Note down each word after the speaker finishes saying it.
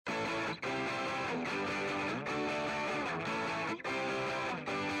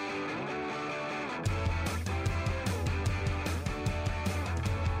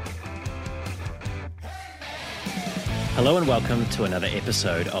Hello and welcome to another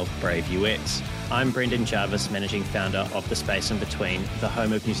episode of Brave UX. I'm Brendan Jarvis, Managing Founder of The Space in Between, the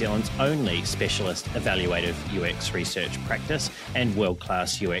home of New Zealand's only specialist evaluative UX research practice and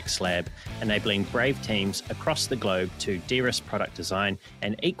world-class UX lab, enabling brave teams across the globe to de-risk product design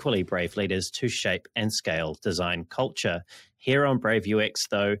and equally brave leaders to shape and scale design culture. Here on Brave UX,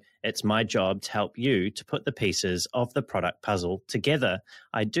 though, it's my job to help you to put the pieces of the product puzzle together.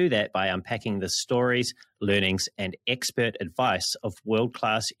 I do that by unpacking the stories, learnings, and expert advice of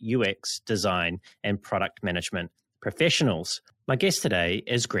world-class UX design and product management professionals. My guest today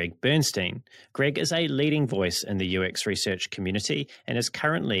is Greg Bernstein. Greg is a leading voice in the UX research community and is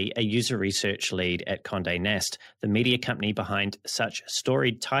currently a user research lead at Condé Nast, the media company behind such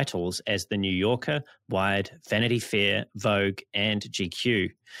storied titles as The New Yorker, Wired, Vanity Fair, Vogue, and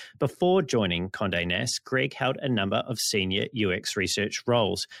GQ. Before joining Condé Nast, Greg held a number of senior UX research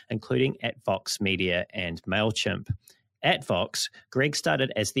roles, including at Vox Media and MailChimp. At Vox, Greg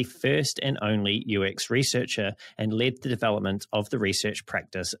started as the first and only UX researcher and led the development of the research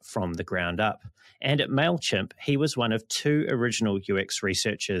practice from the ground up. And at MailChimp, he was one of two original UX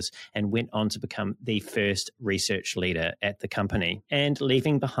researchers and went on to become the first research leader at the company, and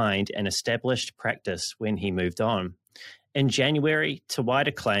leaving behind an established practice when he moved on. In January, to wide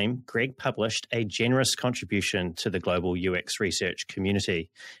acclaim, Greg published a generous contribution to the global UX research community.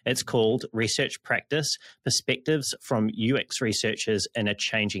 It's called Research Practice: Perspectives from UX Researchers in a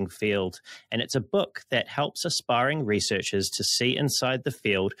Changing Field, and it's a book that helps aspiring researchers to see inside the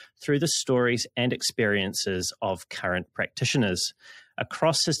field through the stories and experiences of current practitioners.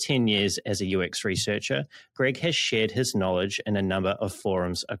 Across his 10 years as a UX researcher, Greg has shared his knowledge in a number of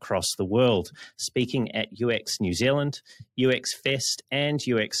forums across the world, speaking at UX New Zealand, UX Fest, and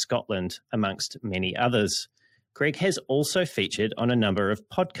UX Scotland, amongst many others. Greg has also featured on a number of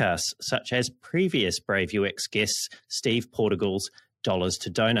podcasts, such as previous Brave UX guests Steve Portugal's Dollars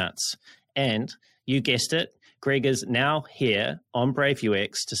to Donuts. And, you guessed it, Greg is now here on Brave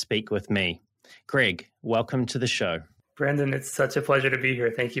UX to speak with me. Greg, welcome to the show. Brendan, it's such a pleasure to be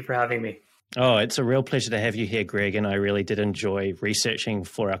here. Thank you for having me. Oh, it's a real pleasure to have you here, Greg, and I really did enjoy researching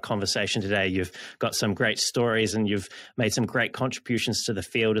for our conversation today. You've got some great stories and you've made some great contributions to the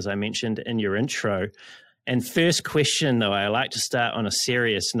field, as I mentioned in your intro. And first question, though, I like to start on a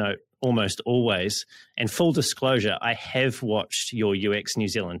serious note almost always. And full disclosure, I have watched your UX New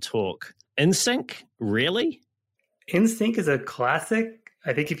Zealand talk. NSYNC, really? NSYNC is a classic.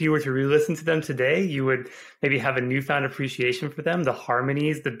 I think if you were to re-listen to them today, you would maybe have a newfound appreciation for them, the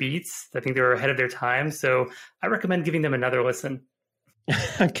harmonies, the beats. I think they were ahead of their time. So I recommend giving them another listen.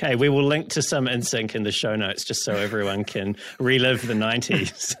 Okay, we will link to some NSYNC in the show notes just so everyone can relive the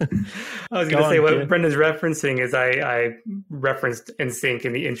 90s. I was going to say what Brendan's referencing is I referenced NSYNC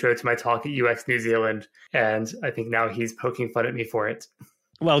in the intro to my talk at UX New Zealand, and I think now he's poking fun at me for it.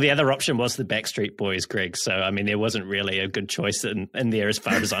 Well, the other option was the Backstreet Boys, Greg. So, I mean, there wasn't really a good choice in there as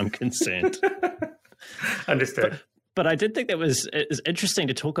far as I'm concerned. Understood. But I did think it was interesting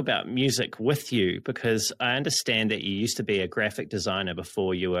to talk about music with you, because I understand that you used to be a graphic designer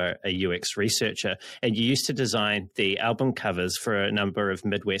before you were a UX researcher, and you used to design the album covers for a number of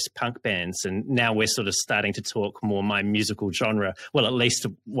Midwest punk bands. And now we're sort of starting to talk more my musical genre, well, at least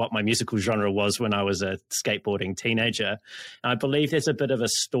what my musical genre was when I was a skateboarding teenager. And I believe there's a bit of a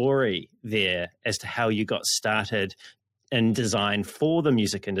story there as to how you got started in design for the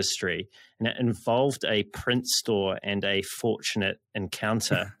music industry, and it involved a print store and a fortunate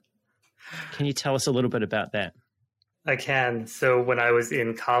encounter. Can you tell us a little bit about that? I can. So when I was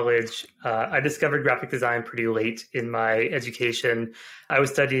in college, I discovered graphic design pretty late in my education. I was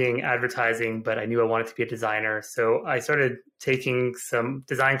studying advertising, but I knew I wanted to be a designer. So I started taking some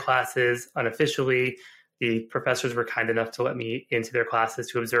design classes unofficially. The professors were kind enough to let me into their classes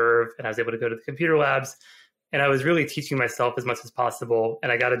to observe, and I was able to go to the computer labs. And I was really teaching myself as much as possible.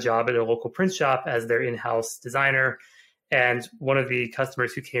 And I got a job at a local print shop as their in-house designer. And one of the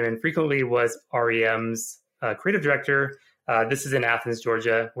customers who came in frequently was REM's creative director. This is in Athens,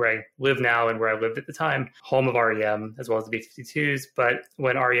 Georgia, where I live now and where I lived at the time, home of REM, as well as the B-52s. But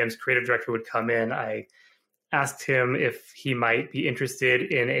when REM's creative director would come in, I asked him if he might be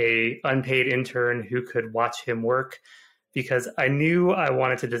interested in a unpaid intern who could watch him work, because I knew I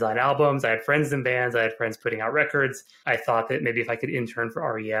wanted to design albums. I had friends in bands. I had friends putting out records. I thought that maybe if I could intern for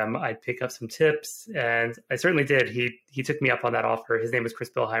REM, I'd pick up some tips. And I certainly did. He took me up on that offer. His name was Chris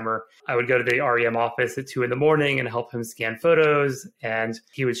Billheimer. I would go to the REM office at 2 a.m. and help him scan photos. And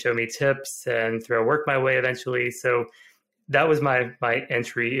he would show me tips and throw work my way eventually. So that was my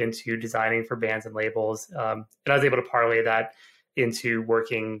entry into designing for bands and labels. And I was able to parlay that into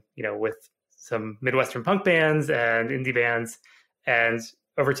working, with some Midwestern punk bands and indie bands. And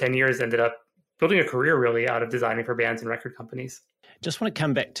over 10 years, ended up building a career really out of designing for bands and record companies. Just want to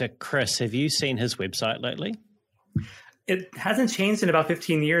come back to Chris. Have you seen his website lately? It hasn't changed in about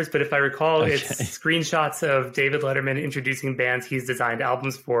 15 years, but if I recall, Okay. It's screenshots of David Letterman introducing bands he's designed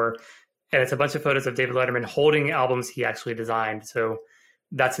albums for. And it's a bunch of photos of David Letterman holding albums he actually designed. So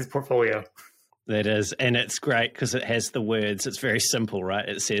that's his portfolio. That is, and it's great because it has the words. It's very simple, right?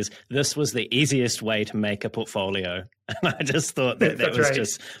 It says, this was the easiest way to make a portfolio. And I just thought that was right.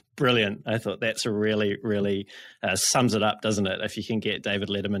 Just brilliant. I thought that's a really, really sums it up, doesn't it? If you can get David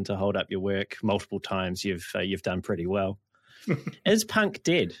Letterman to hold up your work multiple times, you've done pretty well. Is punk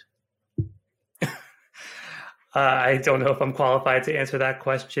dead? I don't know if I'm qualified to answer that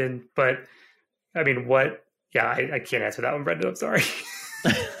question, but I mean, I can't answer that one, Brendan. I'm sorry.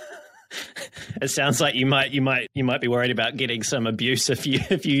 It sounds like you might be worried about getting some abuse if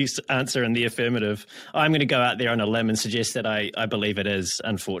you answer in the affirmative. I'm going to go out there on a limb and suggest that I believe it is.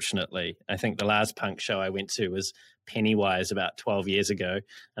 Unfortunately, I think the last punk show I went to was Pennywise about 12 years ago,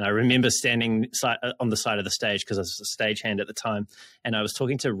 and I remember standing on the side of the stage because I was a stagehand at the time, and I was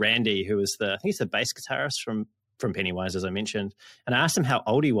talking to Randy, who was I think he's the bass guitarist from Pennywise, as I mentioned, and I asked him how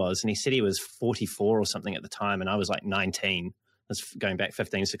old he was, and he said he was 44 or something at the time, and I was like 19. That's going back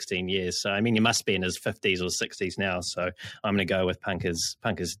 15, 16 years. So, I mean, he must be in his 50s or 60s now. So I'm going to go with punk is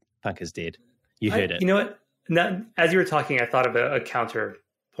dead. You heard it. You know what? As you were talking, I thought of a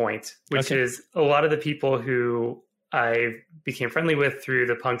counterpoint, which is a lot of the people who I became friendly with through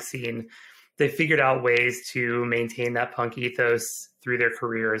the punk scene, they figured out ways to maintain that punk ethos through their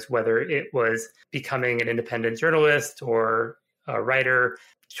careers, whether it was becoming an independent journalist or a writer,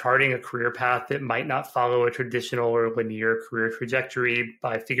 charting a career path that might not follow a traditional or linear career trajectory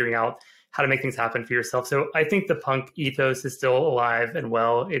by figuring out how to make things happen for yourself. So I think the punk ethos is still alive and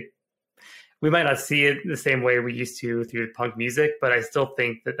well. We might not see it the same way we used to through punk music, but I still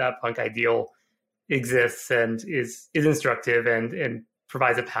think that punk ideal exists and is instructive and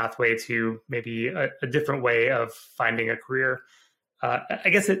provides a pathway to maybe a different way of finding a career. I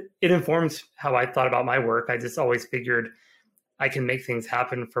guess it informed how I thought about my work. I just always figured I can make things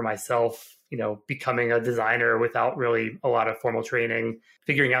happen for myself, becoming a designer without really a lot of formal training,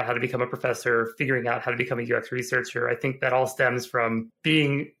 figuring out how to become a professor, figuring out how to become a UX researcher. I think that all stems from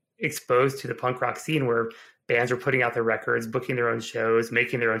being exposed to the punk rock scene where bands are putting out their records, booking their own shows,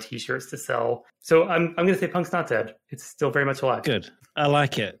 making their own t-shirts to sell. So I'm going to say punk's not dead. It's still very much alive. Good. I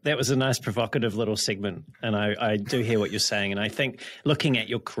like it. That was a nice provocative little segment. And I do hear what you're saying. And I think looking at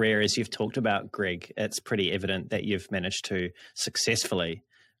your career, as you've talked about, Greg, it's pretty evident that you've managed to successfully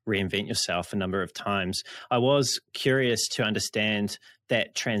reinvent yourself a number of times. I was curious to understand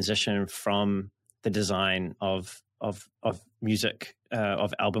that transition from the design of music,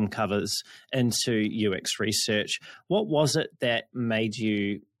 of album covers into UX research. What was it that made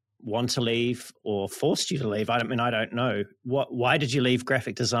you want to leave or forced you to leave? I don't know. Why did you leave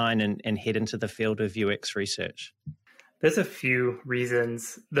graphic design and head into the field of UX research? There's a few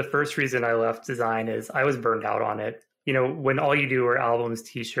reasons. The first reason I left design is I was burned out on it. When all you do are albums,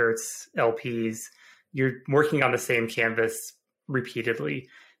 t-shirts, LPs, you're working on the same canvas repeatedly.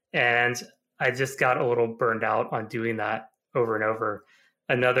 And I just got a little burned out on doing that over and over.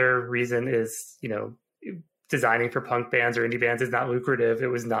 Another reason is, designing for punk bands or indie bands is not lucrative. It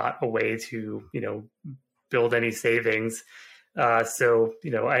was not a way to, build any savings. So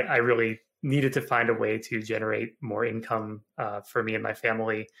I really needed to find a way to generate more income for me and my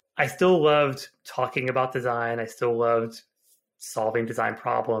family. I still loved talking about design. I still loved solving design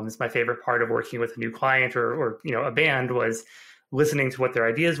problems. My favorite part of working with a new client or a band was listening to what their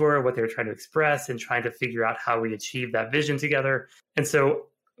ideas were, what they were trying to express, and trying to figure out how we achieve that vision together. And so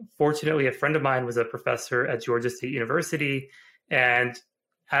fortunately, a friend of mine was a professor at Georgia State University. And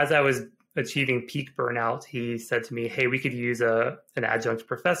as I was achieving peak burnout, he said to me, hey, we could use an adjunct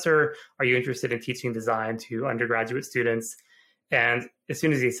professor. Are you interested in teaching design to undergraduate students? And as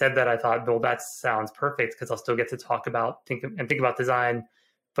soon as he said that, I thought, well, that sounds perfect because I'll still get to think about design,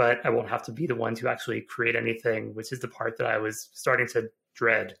 but I won't have to be the one to actually create anything, which is the part that I was starting to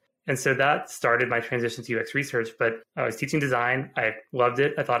dread. And so that started my transition to UX research. But I was teaching design. I loved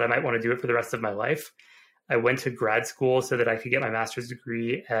it. I thought I might want to do it for the rest of my life. I went to grad school so that I could get my master's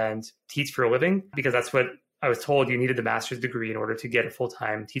degree and teach for a living, because that's what I was told. You needed the master's degree in order to get a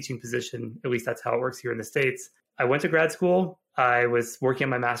full-time teaching position. At least that's how it works here in the States. I went to grad school. I was working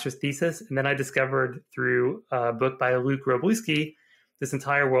on my master's thesis. And then I discovered through a book by Luke Wroblewski this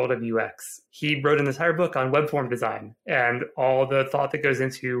entire world of UX. He wrote an entire book on web form design and all the thought that goes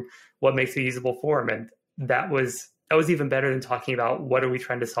into what makes a usable form. And that was that was even better than talking about what are we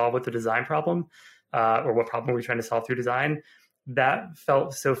trying to solve with the design problem, or what problem are we trying to solve through design. That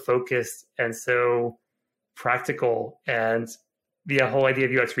felt so focused and so practical, and the whole idea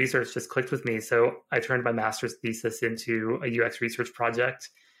of UX research just clicked with me. So I turned my master's thesis into a UX research project,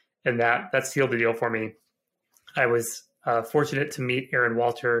 and that sealed the deal for me. I was fortunate to meet Aaron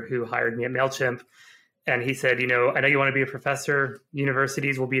Walter, who hired me at MailChimp. And he said, I know you want to be a professor.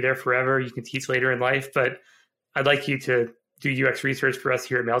 Universities will be there forever. You can teach later in life, but I'd like you to do UX research for us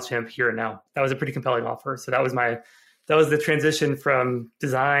here at MailChimp here and now. That was a pretty compelling offer. So that was the transition from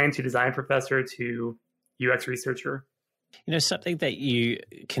design to design professor to UX researcher. Something that you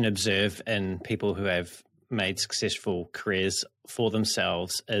can observe in people who have made successful careers for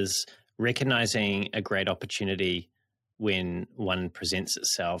themselves is recognizing a great opportunity when one presents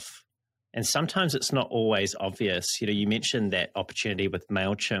itself. And sometimes it's not always obvious. You mentioned that opportunity with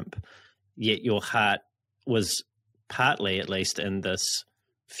MailChimp, yet your heart was partly, at least, in this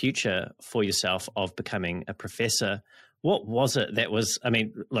future for yourself of becoming a professor. What was it that was,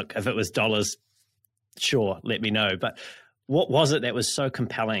 look, if it was dollars, sure, let me know. But what was it that was so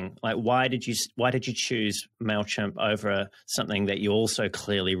compelling? Like, why did you choose MailChimp over something that you also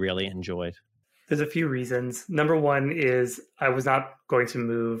clearly really enjoyed? There's a few reasons. Number one is I was not going to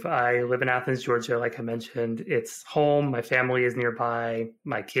move. I live in Athens, Georgia, like I mentioned. It's home. My family is nearby.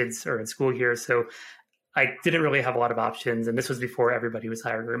 My kids are in school here. So I didn't really have a lot of options. And this was before everybody was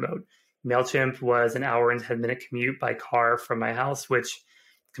hired remote. MailChimp was an hour and 10-minute commute by car from my house, which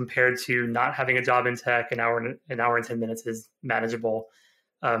compared to not having a job in tech, an hour and 10 minutes is manageable.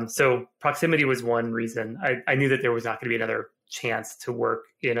 So proximity was one reason. I knew that there was not going to be another chance to work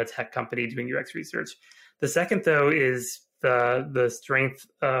in a tech company doing UX research. The second, though, is the strength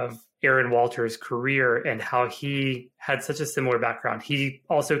of Aaron Walter's career and how he had such a similar background. He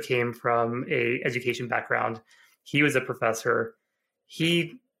also came from an education background. He was a professor.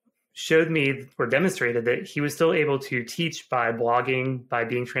 He showed me or demonstrated that he was still able to teach by blogging, by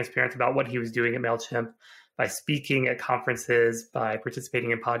being transparent about what he was doing at MailChimp, by speaking at conferences, by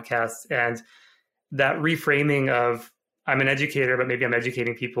participating in podcasts. And that reframing of I'm an educator, but maybe I'm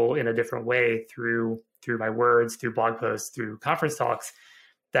educating people in a different way through my words, through blog posts, through conference talks,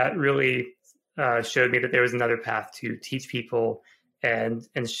 that really showed me that there was another path to teach people and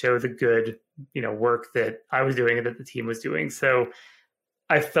show the good, work that I was doing and that the team was doing. So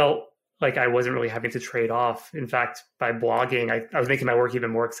I felt like I wasn't really having to trade off. In fact, by blogging, I was making my work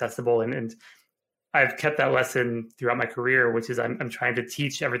even more accessible. And I've kept that lesson throughout my career, which is I'm trying to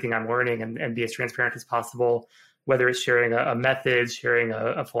teach everything I'm learning and be as transparent as possible, whether it's sharing a method, sharing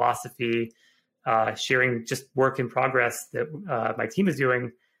a philosophy, sharing just work in progress that my team is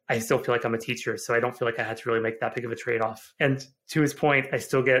doing. I still feel like I'm a teacher, so I don't feel like I had to really make that big of a trade-off. And to his point, I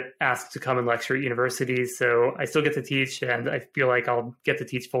still get asked to come and lecture at universities, so I still get to teach, and I feel like I'll get to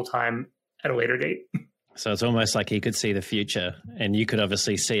teach full-time at a later date. So it's almost like he could see the future, and you could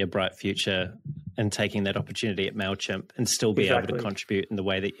obviously see a bright future in taking that opportunity at MailChimp and still be able to contribute in the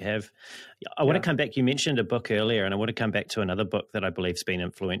way that you have. I want to come back. You mentioned a book earlier, and I want to come back to another book that I believe has been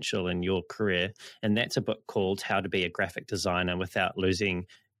influential in your career, and that's a book called How to Be a Graphic Designer Without Losing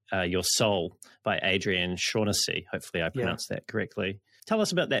Your Soul by Adrian Shaughnessy. Hopefully I pronounced that correctly. Tell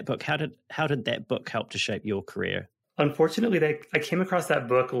us about that book. How did that book help to shape your career? Unfortunately, I came across that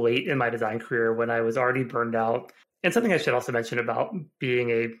book late in my design career when I was already burned out. And something I should also mention about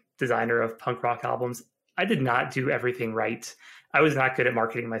being a designer of punk rock albums, I did not do everything right. I was not good at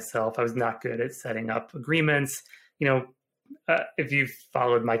marketing myself. I was not good at setting up agreements. If you've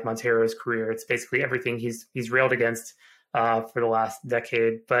followed Mike Montero's career, it's basically everything he's railed against for the last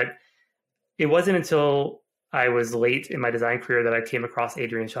decade. But it wasn't until I was late in my design career that I came across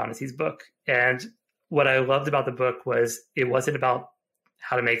Adrian Shaughnessy's book. And what I loved about the book was it wasn't about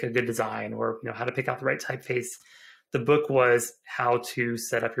how to make a good design or how to pick out the right typeface. The book was how to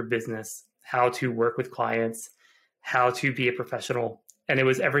set up your business, how to work with clients, how to be a professional. And it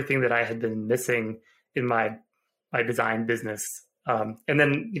was everything that I had been missing in my design business. And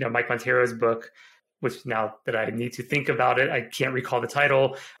then, Mike Montero's book, which now that I need to think about it, I can't recall the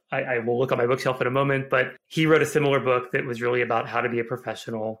title. I will look on my bookshelf in a moment, but he wrote a similar book that was really about how to be a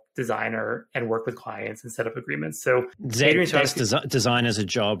professional designer and work with clients and set up agreements. So that's design as a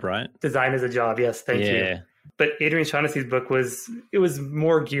job, right? Design as a job. Yes. Thank you. But Adrian Shaughnessy's book was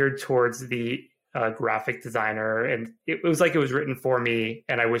more geared towards the graphic designer. And it was like it was written for me.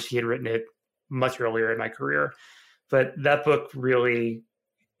 And I wish he had written it much earlier in my career. But that book really,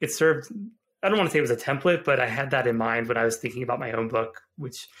 it served, I don't want to say it was a template, but I had that in mind when I was thinking about my own book,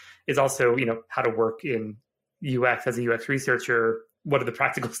 which is also, how to work in UX as a UX researcher. What are the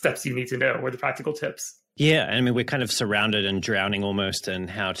practical steps you need to know? What are the practical tips? Yeah, I mean, we're kind of surrounded and drowning almost in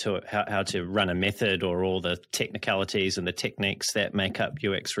how to run a method or all the technicalities and the techniques that make up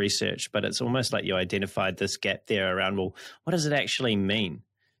UX research. But it's almost like you identified this gap there around, well, what does it actually mean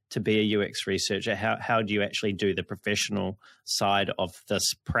to be a UX researcher? How do you actually do the professional side of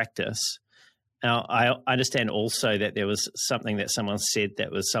this practice? Now, I understand also that there was something that someone said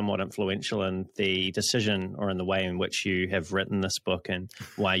that was somewhat influential in the decision or in the way in which you have written this book and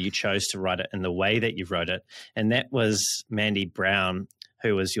why you chose to write it in the way that you wrote it. And that was Mandy Brown,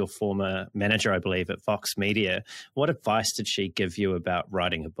 who was your former manager, I believe, at Vox Media. What advice did she give you about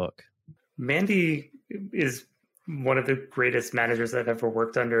writing a book? Mandy is one of the greatest managers I've ever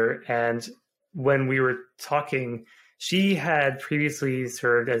worked under. And when we were talking, she had previously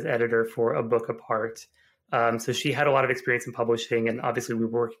served as editor for A Book Apart. So she had a lot of experience in publishing, and obviously we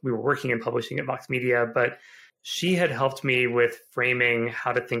were working in publishing at Vox Media, but she had helped me with framing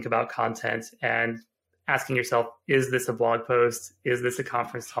how to think about content and asking yourself, is this a blog post? Is this a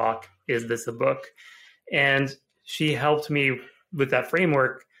conference talk? Is this a book? And she helped me with that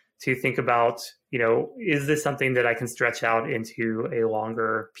framework to think about, is this something that I can stretch out into a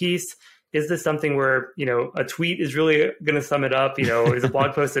longer piece? Is this something where, a tweet is really going to sum it up? Is a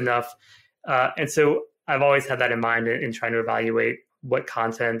blog post enough? And so I've always had that in mind in trying to evaluate what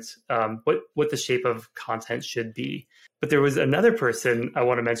content, what the shape of content should be. But there was another person I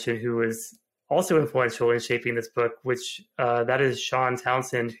want to mention who was also influential in shaping this book, which that is Sean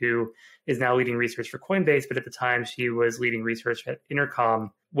Townsend, who is now leading research for Coinbase. But at the time, she was leading research at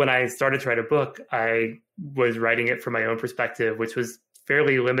Intercom. When I started to write a book, I was writing it from my own perspective, which was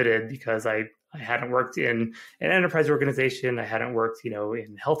fairly limited because I hadn't worked in an enterprise organization. I hadn't worked,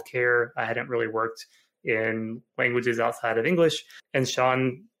 in healthcare. I hadn't really worked in languages outside of English. And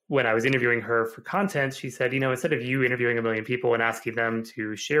Sean, when I was interviewing her for content, she said, instead of you interviewing a million people and asking them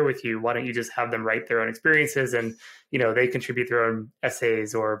to share with you, why don't you just have them write their own experiences and, they contribute their own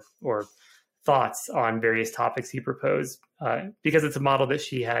essays or thoughts on various topics he proposed, because it's a model that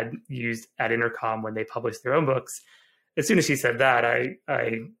she had used at Intercom when they published their own books. As soon as she said that, I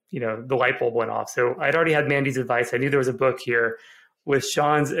the light bulb went off. So I'd already had Mandy's advice. I knew there was a book here. With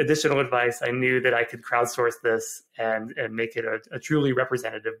Sean's additional advice, I knew that I could crowdsource this and make it a truly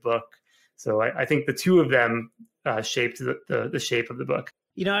representative book. So I think the two of them shaped the shape of the book.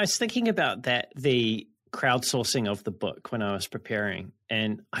 I was thinking about that, the crowdsourcing of the book when I was preparing,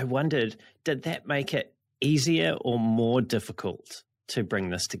 and I wondered, did that make it easier or more difficult to bring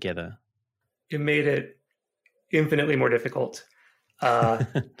this together? It made it infinitely more difficult.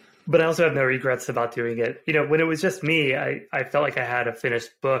 But I also have no regrets about doing it. When it was just me, I felt like I had a finished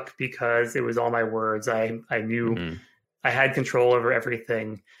book because it was all my words. I knew I had control over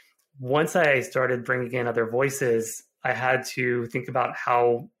everything. Once I started bringing in other voices, I had to think about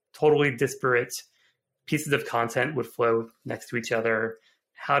how totally disparate pieces of content would flow next to each other,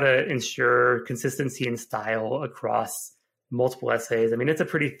 how to ensure consistency in style across multiple essays. I mean, it's a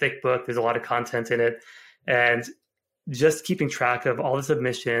pretty thick book. There's a lot of content in it. And just keeping track of all the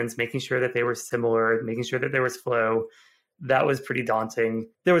submissions, making sure that they were similar, making sure that there was flow, that was pretty daunting.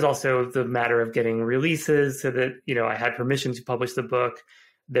 There was also the matter of getting releases so that, I had permission to publish the book.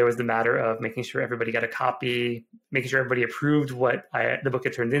 There was the matter of making sure everybody got a copy, making sure everybody approved what the book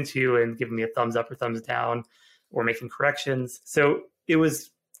had turned into and giving me a thumbs up or thumbs down or making corrections. So it was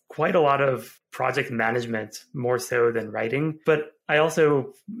quite a lot of project management, more so than writing. But I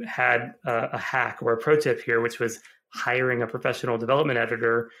also had a hack or a pro tip here, which was hiring a professional development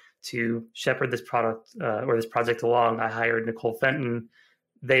editor to shepherd this product or this project along. I hired Nicole Fenton.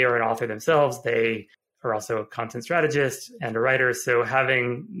 They are an author themselves. They are also a content strategist and a writer. So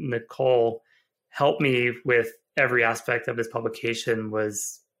having Nicole help me with every aspect of this publication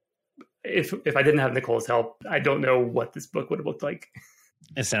was, if I didn't have Nicole's help, I don't know what this book would have looked like.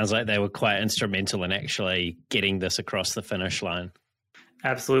 It sounds like they were quite instrumental in actually getting this across the finish line.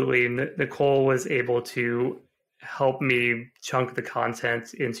 Absolutely. Nicole was able to help me chunk the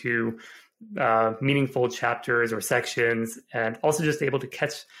content into meaningful chapters or sections, and also just able to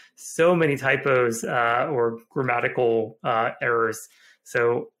catch so many typos or grammatical errors.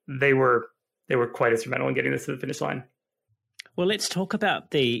 So they were quite instrumental in getting this to the finish line. Well, let's talk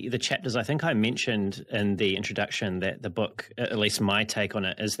about the chapters. I think I mentioned in the introduction that the book, at least my take on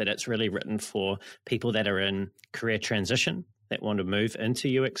it, is that it's really written for people that are in career transition, that want to move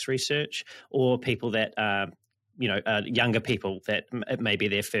into UX research, or people that are, younger people that it may be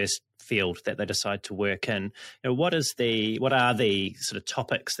their first field that they decide to work in. What are the sort of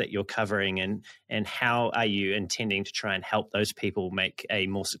topics that you're covering, and how are you intending to try and help those people make a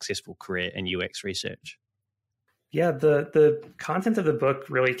more successful career in UX research? Yeah, the content of the book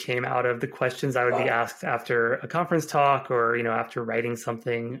really came out of the questions I would be asked after a conference talk or, after writing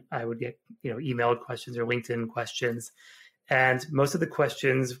something. I would get, emailed questions or LinkedIn questions. And most of the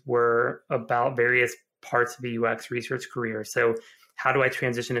questions were about various parts of the UX research career. So how do I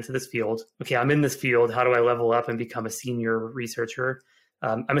transition into this field? Okay, I'm in this field. How do I level up and become a senior researcher?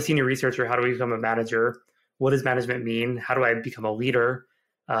 I'm a senior researcher. How do I become a manager? What does management mean? How do I become a leader?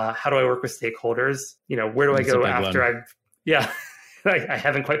 How do I work with stakeholders? Where do I go after I've, yeah, I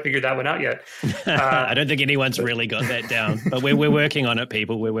haven't quite figured that one out yet. I don't think anyone's really got that down, but we're working on it,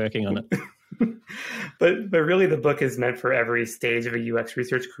 people. We're working on it. But really the book is meant for every stage of a UX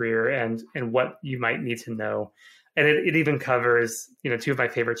research career and what you might need to know. And it even covers, two of my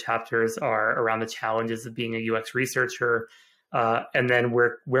favorite chapters are around the challenges of being a UX researcher. And then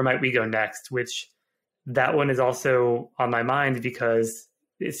where might we go next, which that one is also on my mind because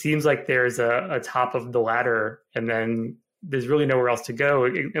it seems like there's a top of the ladder and then there's really nowhere else to go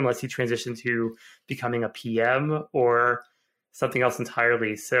unless you transition to becoming a PM or something else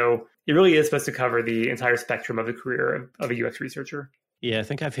entirely. So it really is supposed to cover the entire spectrum of the career of a UX researcher. Yeah, I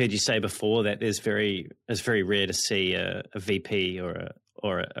think I've heard you say before that it's very rare to see a VP or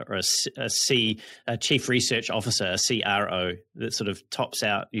a chief research officer, a CRO that sort of tops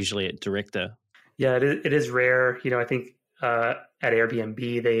out usually at director. Yeah, it is rare. I think at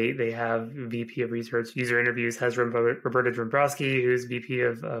Airbnb, they have VP of research. User Interviews has Roberta Dombrowski, who's VP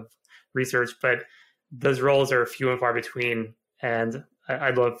of research, but those roles are few and far between. And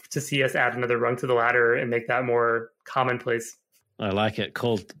I'd love to see us add another rung to the ladder and make that more commonplace. I like it.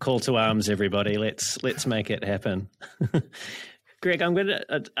 Call to arms, everybody. Let's make it happen. Greg, I'm going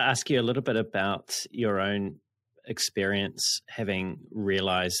to ask you a little bit about your own experience, having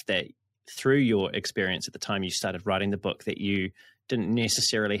realized that through your experience at the time you started writing the book that you didn't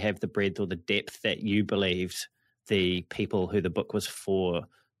necessarily have the breadth or the depth that you believed the people who the book was for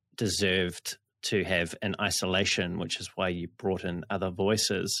deserved to have in isolation, which is why you brought in other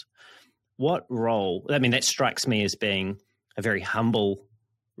voices. What role, that strikes me as being a very humble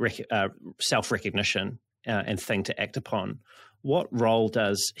self-recognition and thing to act upon. What role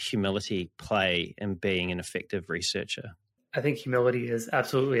does humility play in being an effective researcher? I think humility is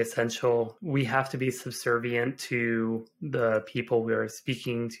absolutely essential. We have to be subservient to the people we're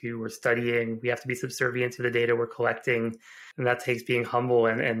speaking to, we're studying. We have to be subservient to the data we're collecting. And that takes being humble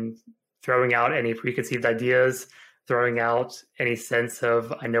and throwing out any preconceived ideas, throwing out any sense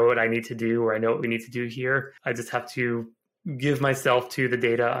of, I know what I need to do, or I know what we need to do here. I just have to give myself to the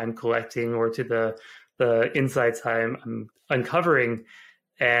data I'm collecting or to the insights I'm uncovering.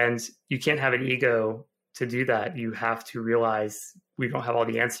 And you can't have an ego to do that. You have to realize we don't have all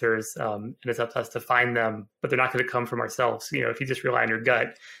the answers, and it's up to us to find them, but they're not going to come from ourselves. If you just rely on your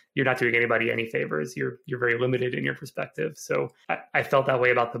gut, you're not doing anybody any favors. You're very limited in your perspective. So I felt that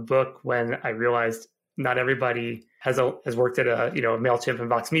way about the book when I realized not everybody has worked at a MailChimp and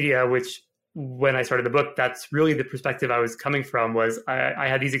Vox Media, which when I started the book, that's really the perspective I was coming from. Was I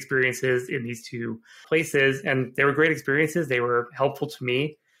had these experiences in these two places, and they were great experiences. They were helpful to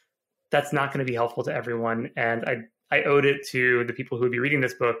me. That's not going to be helpful to everyone. And I owed it to the people who would be reading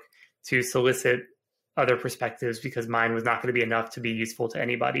this book to solicit other perspectives because mine was not going to be enough to be useful to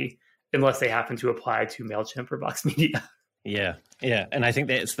anybody unless they happen to apply to MailChimp or Vox Media. Yeah. And I think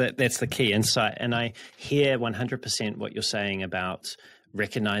that's the key insight. And I hear 100% what you're saying about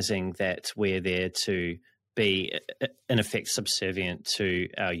recognizing that we're there to be, in effect, subservient to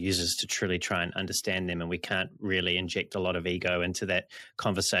our users to truly try and understand them. And we can't really inject a lot of ego into that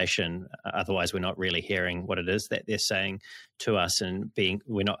conversation. Otherwise, we're not really hearing what it is that they're saying to us, and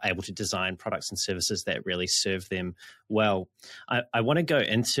we're not able to design products and services that really serve them well. I want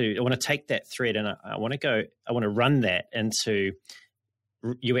to take that thread and I want to run that into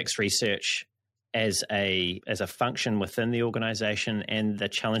UX research as a function within the organization, and the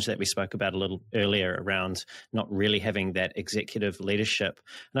challenge that we spoke about a little earlier around not really having that executive leadership.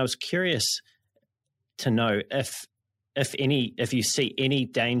 And I was curious to know if you see any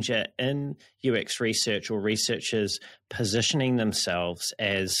danger in UX research or researchers positioning themselves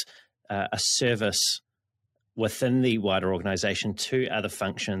as a service within the wider organization to other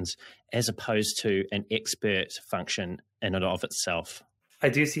functions as opposed to an expert function in and of itself. I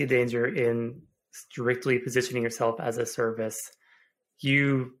do see a danger in strictly positioning yourself as a service.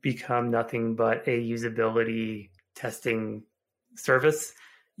 You become nothing but a usability testing service.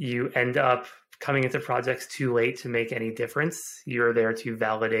 You end up coming into projects too late to make any difference. You're there to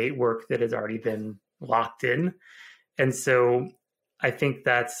validate work that has already been locked in. And so I think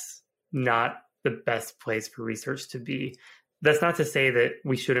that's not the best place for research to be. That's not to say that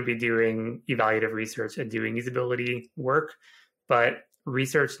we shouldn't be doing evaluative research and doing usability work, but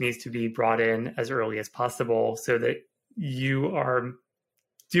research needs to be brought in as early as possible so that you are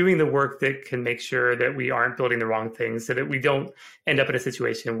doing the work that can make sure that we aren't building the wrong things, so that we don't end up in a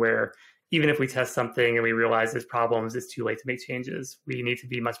situation where even if we test something and we realize there's problems, it's too late to make changes. We need to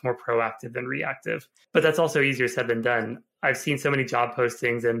be much more proactive than reactive. But that's also easier said than done. I've seen so many job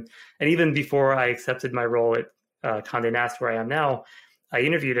postings, and even before I accepted my role at Condé Nast, where I am now, I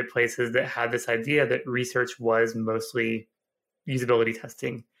interviewed at places that had this idea that research was mostly usability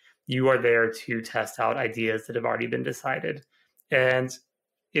testing. You are there to test out ideas that have already been decided. And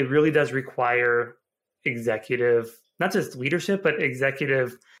it really does require executive, not just leadership, but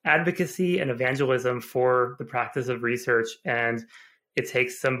executive advocacy and evangelism for the practice of research. And it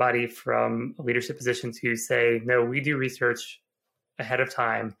takes somebody from a leadership position to say, no, we do research ahead of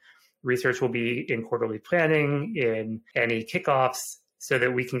time. Research will be in quarterly planning, in any kickoffs, so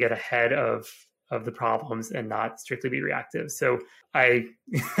that we can get ahead of the problems and not strictly be reactive. So I'm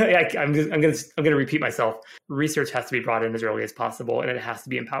going to repeat myself. Research has to be brought in as early as possible, and it has to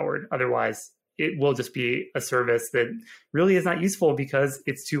be empowered. Otherwise, it will just be a service that really is not useful because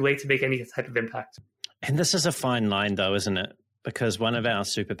it's too late to make any type of impact. And this is a fine line, though, isn't it? Because one of our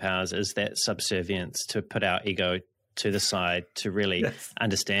superpowers is that subservience, to put our ego to the side, to really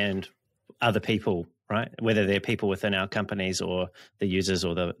understand other people, right? Whether they're people within our companies or the users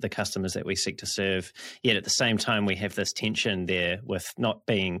or the customers that we seek to serve. Yet at the same time, we have this tension there with not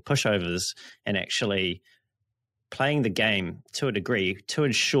being pushovers and actually playing the game to a degree to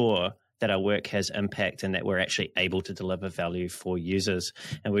ensure that our work has impact and that we're actually able to deliver value for users.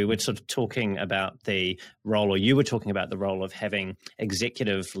 And we were sort of talking about the role, or you were talking about the role of having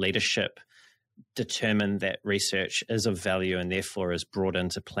executive leadership determine that research is of value and therefore is brought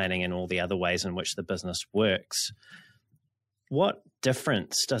into planning and all the other ways in which the business works. What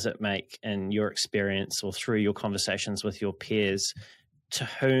difference does it make in your experience or through your conversations with your peers to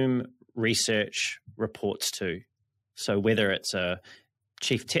whom research reports to? So whether it's a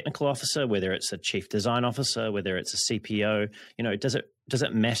chief technical officer, whether it's a chief design officer, whether it's a CPO, does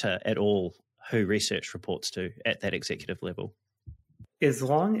it matter at all who research reports to at that executive level? As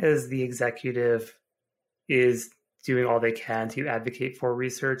long as the executive is doing all they can to advocate for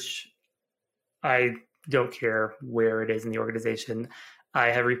research, I don't care where it is in the organization. I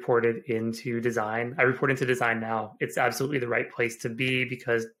have reported into design. I report into design now. It's absolutely the right place to be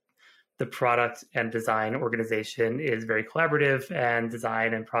because the product and design organization is very collaborative, and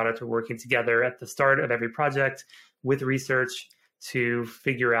design and product are working together at the start of every project with research to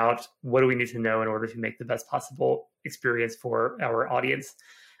figure out what do we need to know in order to make the best possible experience for our audience.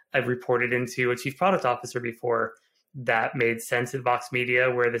 I've reported into a chief product officer before. That made sense at Vox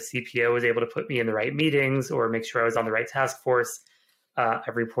Media, where the CPO was able to put me in the right meetings or make sure I was on the right task force.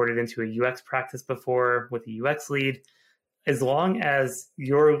 I've reported into a UX practice before with a UX lead. As long as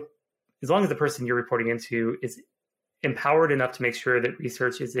the person you're reporting into is empowered enough to make sure that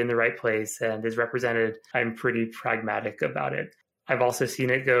research is in the right place and is represented, I'm pretty pragmatic about it. I've also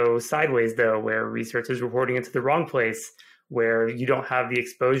seen it go sideways, though, where research is reporting into the wrong place, where you don't have the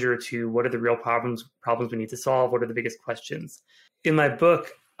exposure to what are the real problems we need to solve, what are the biggest questions. In my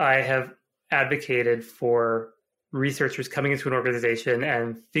book, I have advocated for researchers coming into an organization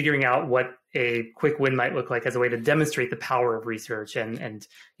and figuring out what a quick win might look like as a way to demonstrate the power of research and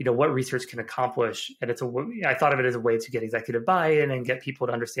what research can accomplish. And I thought of it as a way to get executive buy-in and get people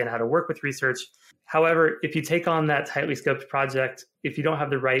to understand how to work with research. However, if you take on that tightly scoped project, if you don't have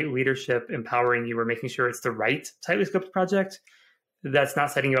the right leadership empowering you or making sure it's the right tightly scoped project, that's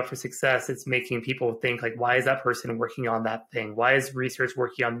not setting you up for success. It's making people think, like, why is that person working on that thing? Why is research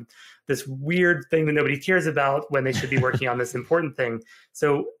working on this weird thing that nobody cares about when they should be working on this important thing?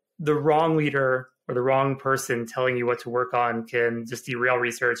 So the wrong leader or the wrong person telling you what to work on can just derail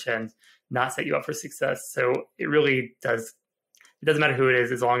research and not set you up for success. So it really does. It doesn't matter who it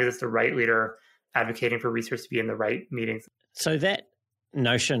is, as long as it's the right leader advocating for research to be in the right meetings. So that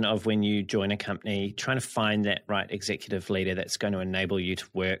notion of when you join a company, trying to find that right executive leader that's going to enable you to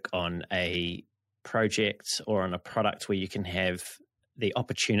work on a project or on a product where you can have the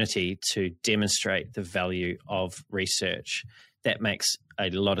opportunity to demonstrate the value of research, that makes a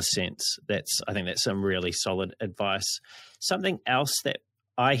lot of sense. I think that's some really solid advice. Something else that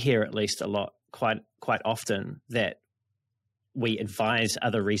I hear at least a lot, quite often, that we advise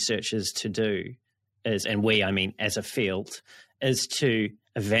other researchers to do is, and we, I mean, as a field, is to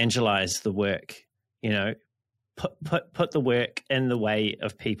evangelize the work, put the work in the way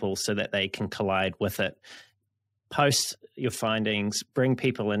of people so that they can collide with it. Post your findings, bring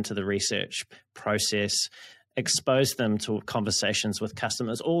people into the research process, expose them to conversations with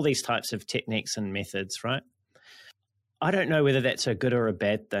customers, all these types of techniques and methods, right? I don't know whether that's a good or a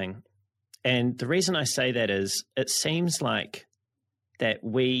bad thing. And the reason I say that is it seems like that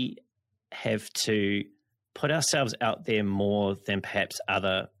we have to put ourselves out there more than perhaps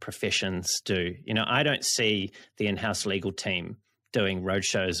other professions do. I don't see the in-house legal team doing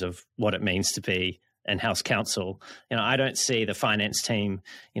roadshows of what it means to be in-house counsel. I don't see the finance team,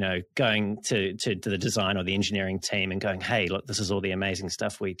 going to the design or the engineering team and going, hey, look, this is all the amazing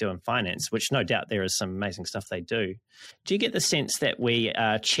stuff we do in finance, which no doubt there is some amazing stuff they do. Do you get the sense that we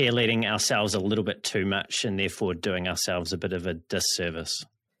are cheerleading ourselves a little bit too much and therefore doing ourselves a bit of a disservice?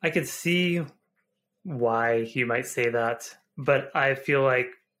 I could see why you might say that, but I feel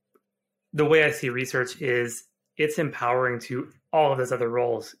like the way I see research is it's empowering to all of those other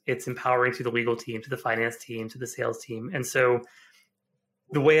roles. It's empowering to the legal team, to the finance team, to the sales team. And so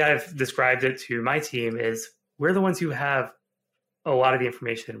the way I've described it to my team is we're the ones who have a lot of the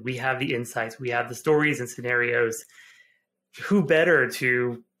information. We have the insights. We have the stories and scenarios. Who better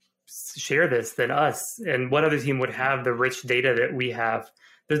to share this than us? And what other team would have the rich data that we have?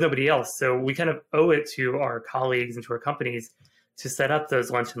 There's nobody else. So we kind of owe it to our colleagues and to our companies to set up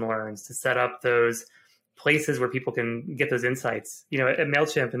those lunch and learns, to set up those places where people can get those insights. At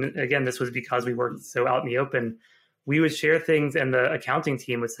MailChimp, and again, this was because we worked so out in the open, we would share things and the accounting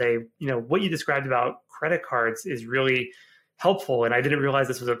team would say, what you described about credit cards is really helpful. And I didn't realize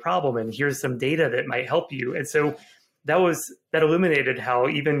this was a problem. And here's some data that might help you. And so that illuminated how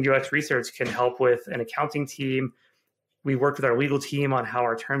even UX research can help with an accounting team. We worked with our legal team on how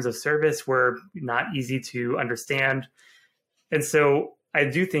our terms of service were not easy to understand. And so I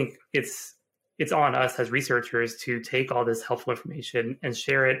do think it's on us as researchers to take all this helpful information and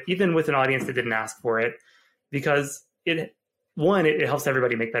share it, even with an audience that didn't ask for it, because it helps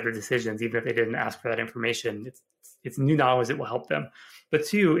everybody make better decisions, even if they didn't ask for that information. It's new knowledge that will help them. But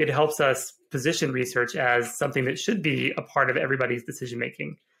two, it helps us position research as something that should be a part of everybody's decision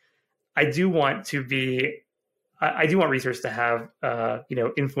making. I do want research to have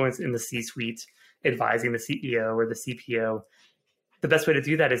influence in the C-suite, advising the CEO or the CPO. The best way to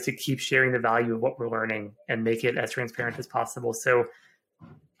do that is to keep sharing the value of what we're learning and make it as transparent as possible. So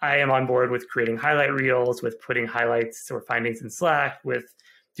I am on board with creating highlight reels, with putting highlights or findings in Slack, with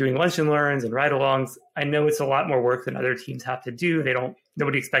doing lunch and learns and ride-alongs. I know it's a lot more work than other teams have to do.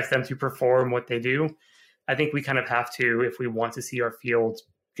 Nobody expects them to perform what they do. I think we kind of have to, if we want to see our field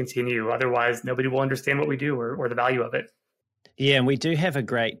continue. Otherwise, nobody will understand what we do or the value of it. Yeah, and we do have a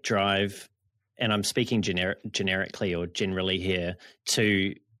great drive, and I'm speaking generically or generally here,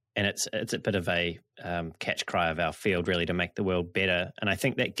 and it's a bit of a catch cry of our field, really, to make the world better. And I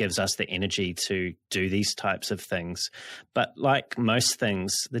think that gives us the energy to do these types of things. But like most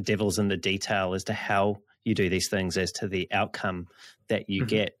things, the devil's in the detail as to how you do these things, as to the outcome that you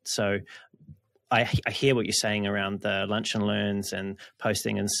get. So I hear what you're saying around the lunch and learns and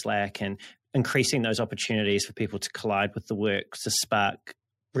posting in Slack and increasing those opportunities for people to collide with the work, to spark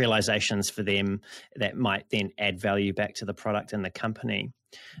realizations for them that might then add value back to the product and the company.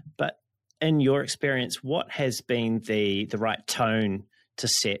 But in your experience, what has been the right tone to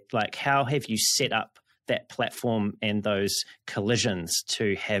set? Like, how have you set up that platform and those collisions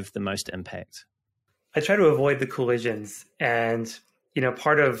to have the most impact? I try to avoid the collisions. And,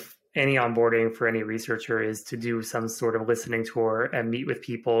 part of any onboarding for any researcher is to do some sort of listening tour and meet with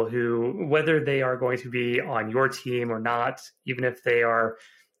people who, whether they are going to be on your team or not, even if they are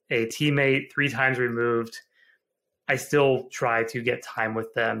a teammate 3 times removed, I still try to get time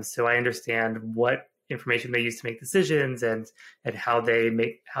with them so I understand what information they use to make decisions and how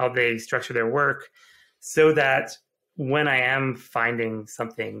they structure their work, so that when I am finding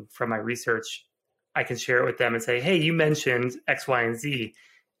something from my research, I can share it with them and say, hey, you mentioned X, Y, and Z.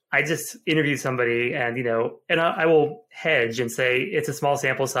 I just interviewed somebody and I will hedge and say, it's a small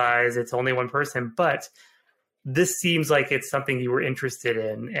sample size, it's only one person, but this seems like it's something you were interested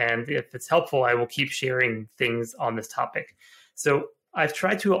in. And if it's helpful, I will keep sharing things on this topic. So I've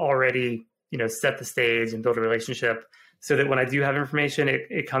tried to already, set the stage and build a relationship so that when I do have information,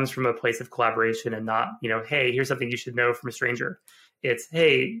 it comes from a place of collaboration and not, hey, here's something you should know from a stranger. It's,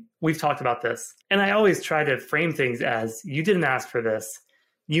 hey, we've talked about this. And I always try to frame things as, you didn't ask for this.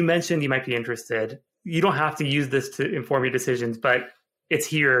 You mentioned you might be interested. You don't have to use this to inform your decisions, but it's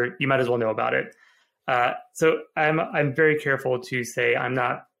here. You might as well know about it. So I'm very careful to say I'm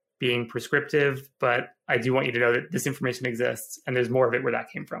not being prescriptive, but I do want you to know that this information exists and there's more of it where that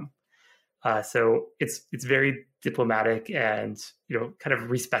came from. So it's very diplomatic and, kind of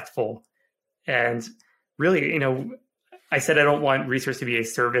respectful. And really, I said I don't want research to be a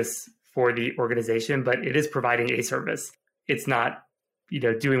service for the organization, but it is providing a service. It's not,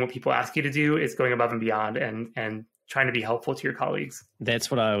 doing what people ask you to do. It's going above and beyond and trying to be helpful to your colleagues.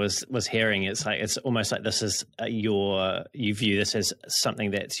 That's what I was hearing. It's almost like this is you view this as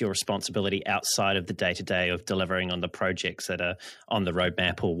something that's your responsibility outside of the day-to-day of delivering on the projects that are on the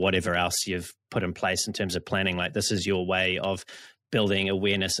roadmap or whatever else you've put in place in terms of planning. Like, this is your way of building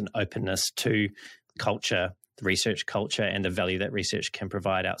awareness and openness to culture, research culture, and the value that research can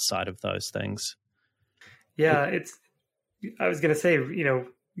provide outside of those things. Yeah, I was going to say,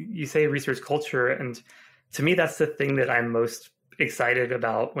 you say research culture, and to me, that's the thing that I'm most excited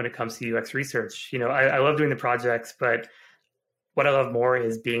about when it comes to UX research. I love doing the projects, but what I love more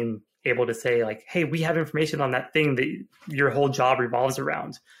is being able to say, like, hey, we have information on that thing that your whole job revolves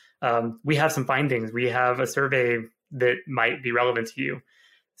around. We have some findings. We have a survey that might be relevant to you.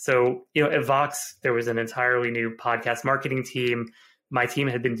 So, at Vox, there was an entirely new podcast marketing team. My team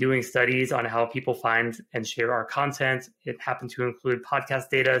had been doing studies on how people find and share our content. It happened to include podcast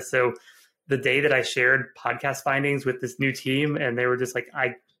data. So the day that I shared podcast findings with this new team, and they were just like,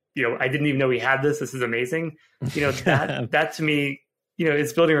 I didn't even know we had this. This is amazing. That to me,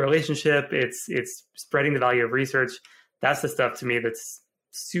 it's building a relationship. It's spreading the value of research. That's the stuff to me that's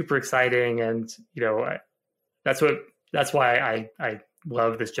super exciting. And, that's why I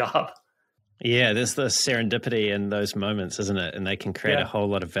love this job. Yeah, there's the serendipity in those moments, isn't it? And they can create a whole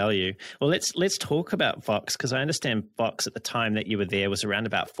lot of value. Well, let's talk about Vox, because I understand Vox at the time that you were there was around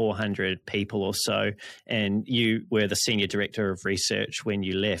about 400 people or so, and you were the senior director of research when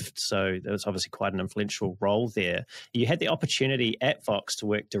you left. So there was obviously quite an influential role there. You had the opportunity at Vox to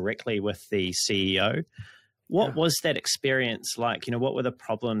work directly with the CEO. What was that experience like? What were the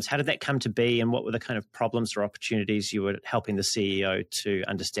problems? How did that come to be? And what were the kind of problems or opportunities you were helping the CEO to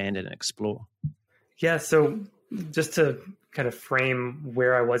understand and explore? Yeah, so just to kind of frame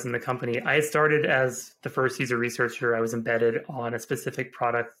where I was in the company, I had started as the first user researcher. I was embedded on a specific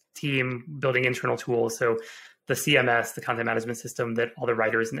product team building internal tools. So the CMS, the content management system that all the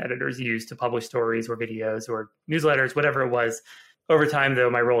writers and editors use to publish stories or videos or newsletters, whatever it was. Over time, though,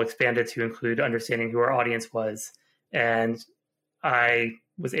 my role expanded to include understanding who our audience was. And I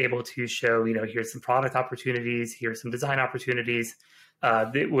was able to show, here's some product opportunities, here's some design opportunities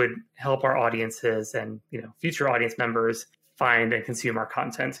that would help our audiences and, future audience members find and consume our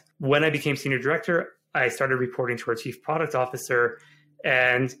content. When I became senior director, I started reporting to our chief product officer,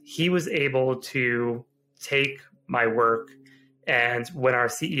 and he was able to take my work. And when our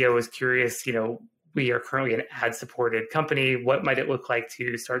CEO was curious, we are currently an ad-supported company. What might it look like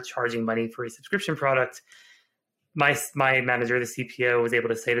to start charging money for a subscription product? My manager, the CPO, was able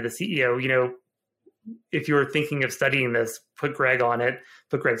to say to the CEO, if you're thinking of studying this, put Greg on it,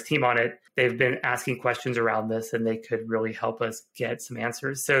 put Greg's team on it. They've been asking questions around this, and they could really help us get some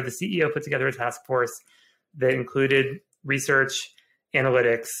answers. So the CEO put together a task force that included research,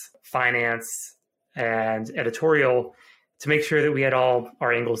 analytics, finance, and editorial to make sure that we had all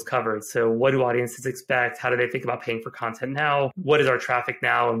our angles covered. So what do audiences expect? How do they think about paying for content now? What is our traffic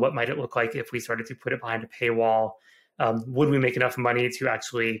now? And what might it look like if we started to put it behind a paywall? Would we make enough money to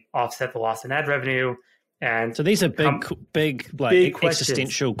actually offset the loss in ad revenue? And so these are big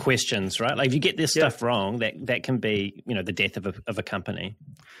existential questions, right? Like, if you get this stuff wrong, that can be, the death of a company.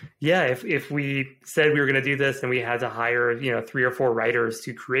 Yeah, if we said we were going to do this and we had to hire, 3 or 4 writers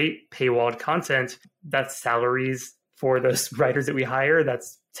to create paywalled content, that's salaries for those writers that we hire.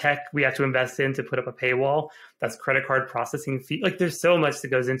 That's tech we have to invest in to put up a paywall. That's credit card processing fee. Like, there's so much that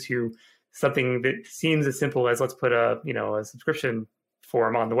goes into something that seems as simple as let's put a subscription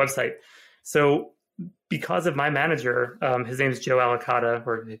form on the website. So because of my manager, his name is Joe Alicata,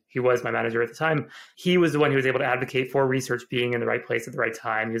 or he was my manager at the time, he was the one who was able to advocate for research being in the right place at the right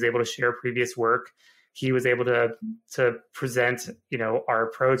time. He was able to share previous work. He was able to present, our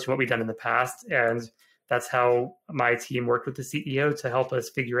approach and what we've done in the past. And that's how my team worked with the CEO to help us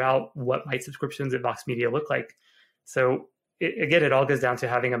figure out what might subscriptions at Vox Media look like. So it all goes down to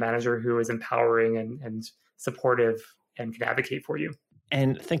having a manager who is empowering and supportive and can advocate for you.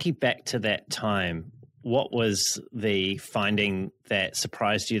 And thinking back to that time, what was the finding that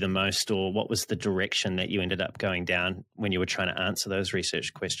surprised you the most, or what was the direction that you ended up going down when you were trying to answer those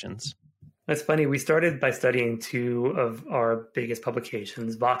research questions? That's funny. We started by studying 2 of our biggest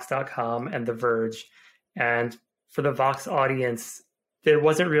publications, Vox.com and The Verge. And for the Vox audience, there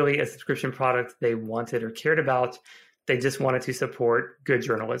wasn't really a subscription product they wanted or cared about. They just wanted to support good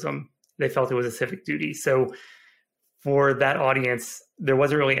journalism. They felt it was a civic duty. So for that audience, there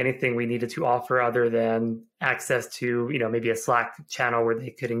wasn't really anything we needed to offer other than access to, maybe a Slack channel where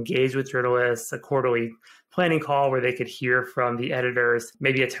they could engage with journalists, a quarterly planning call where they could hear from the editors,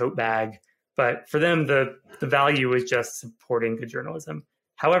 maybe a tote bag. But for them, the value was just supporting good journalism.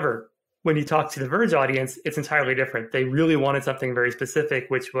 However, when you talk to the Verge audience, it's entirely different. They really wanted something very specific,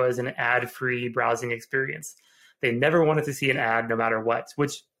 which was an ad-free browsing experience. They never wanted to see an ad no matter what,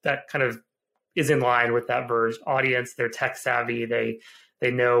 which that kind of is in line with that Verge audience. They're tech savvy. They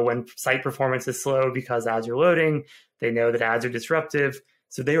know when site performance is slow because ads are loading. They know that ads are disruptive.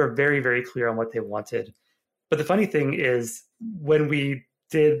 So they were very, very clear on what they wanted. But the funny thing is when we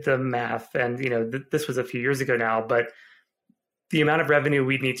did the math, and this was a few years ago now, but the amount of revenue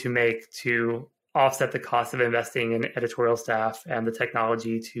we'd need to make to offset the cost of investing in editorial staff and the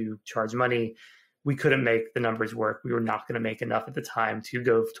technology to charge money, we couldn't make the numbers work. We were not going to make enough at the time to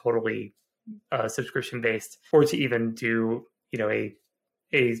go totally subscription based, or to even do a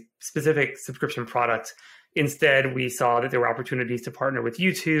specific subscription product. Instead, we saw that there were opportunities to partner with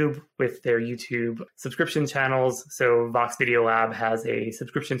YouTube, with their YouTube subscription channels. So Vox Video Lab has a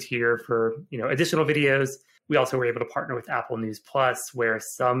subscription tier for additional videos. We also were able to partner with Apple News Plus, where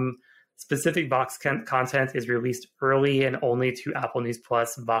some specific Vox content is released early and only to Apple News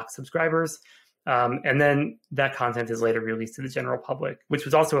Plus Vox subscribers. And then that content is later released to the general public, which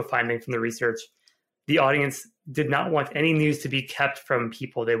was also a finding from the research. The audience did not want any news to be kept from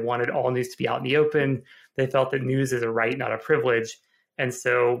people. They wanted all news to be out in the open. They felt that news is a right, not a privilege. And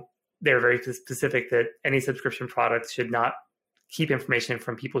so they're very specific that any subscription product should not keep information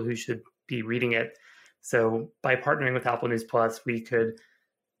from people who should be reading it. So by partnering with Apple News Plus, we could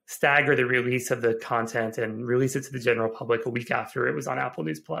stagger the release of the content and release it to the general public a week after it was on Apple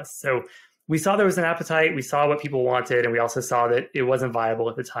News Plus. So we saw there was an appetite, we saw what people wanted, and we also saw that it wasn't viable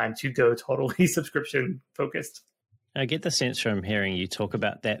at the time to go totally subscription focused. I get the sense from hearing you talk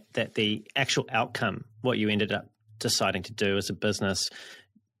about that the actual outcome, what you ended up deciding to do as a business,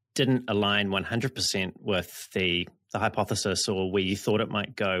 didn't align 100% with the hypothesis or where you thought it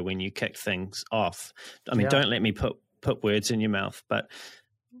might go when you kicked things off. I mean, Don't let me put words in your mouth, but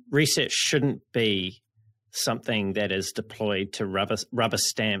research shouldn't be something that is deployed to rubber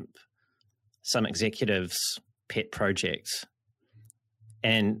stamp some executives' pet projects.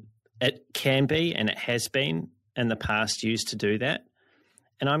 And it can be, and it has been in the past, used to do that.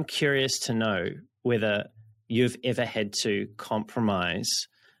 And I'm curious to know whether you've ever had to compromise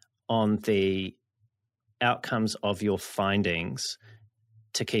on the outcomes of your findings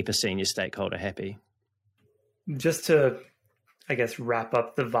to keep a senior stakeholder happy. Just to, I guess, wrap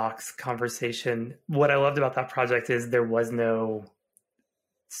up the Vox conversation, what I loved about that project is there was no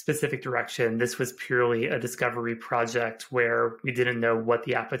specific direction. This was purely a discovery project where we didn't know what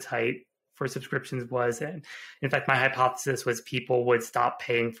the appetite for subscriptions was. And in fact, my hypothesis was people would stop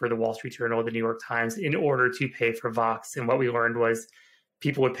paying for the Wall Street Journal or the New York Times in order to pay for Vox. And what we learned was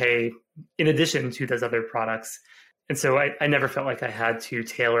people would pay in addition to those other products. And so I never felt like I had to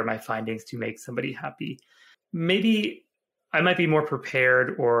tailor my findings to make somebody happy. Maybe I might be more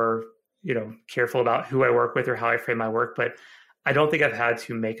prepared or, careful about who I work with or how I frame my work, but I don't think I've had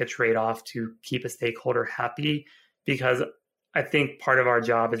to make a trade-off to keep a stakeholder happy, because I think part of our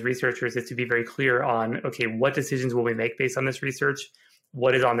job as researchers is to be very clear on, okay, what decisions will we make based on this research?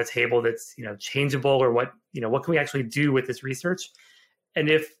 What is on the table that's, changeable, or what can we actually do with this research? And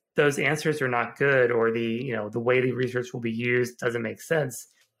if those answers are not good, or the way the research will be used doesn't make sense,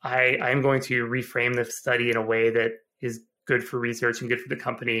 I am going to reframe the study in a way that is good for research and good for the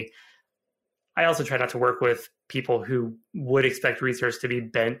company. I also try not to work with people who would expect research to be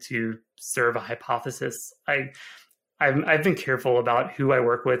bent to serve a hypothesis. I've been careful about who I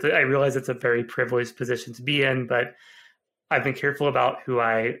work with. I realize it's a very privileged position to be in, but I've been careful about who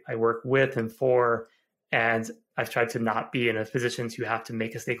I work with and for, and I've tried to not be in a position to have to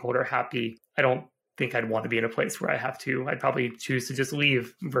make a stakeholder happy. I don't think I'd want to be in a place where I have to. I'd probably choose to just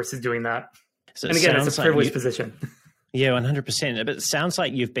leave versus doing that. So and again, it's a privileged position. Yeah, 100%. But it sounds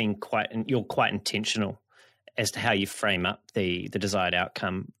like you're quite intentional as to how you frame up the desired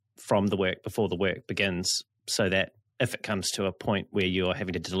outcome from the work before the work begins, so that if it comes to a point where you're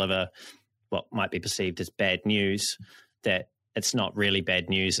having to deliver what might be perceived as bad news, that it's not really bad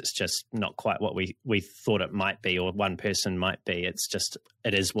news. It's just not quite what we thought it might be, or one person might be. It's just,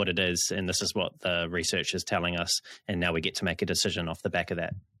 it is what it is. And this is what the research is telling us. And now we get to make a decision off the back of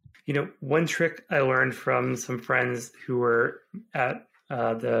that. One trick I learned from some friends who were at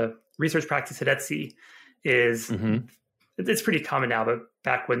the research practice at Etsy is, it's pretty common now, but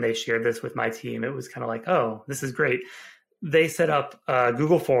back when they shared this with my team, it was kind of like, oh, this is great. They set up a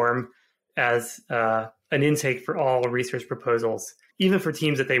Google form as an intake for all research proposals, even for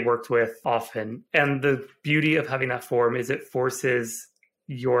teams that they worked with often. And the beauty of having that form is it forces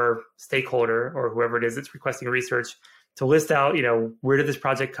your stakeholder or whoever it is that's requesting research to list out, where did this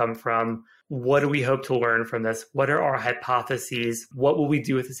project come from? What do we hope to learn from this? What are our hypotheses? What will we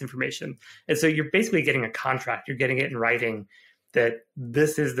do with this information? And so you're basically getting a contract. You're getting it in writing that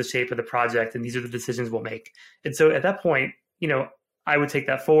this is the shape of the project and these are the decisions we'll make. And so at that point, I would take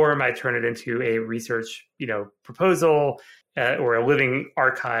that form, I turn it into a research, proposal or a living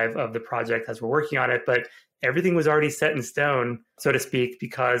archive of the project as we're working on it. But everything was already set in stone, so to speak,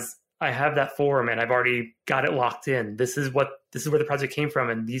 because I have that form and I've already got it locked in. This is where the project came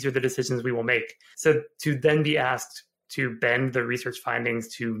from, and these are the decisions we will make. So to then be asked to bend the research findings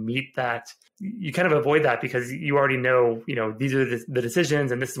to meet that, you kind of avoid that because you already know, these are the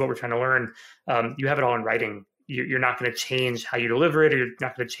decisions and this is what we're trying to learn. You have it all in writing. You're not going to change how you deliver it, or you're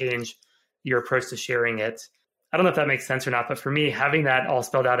not going to change your approach to sharing it. I don't know if that makes sense or not, but for me, having that all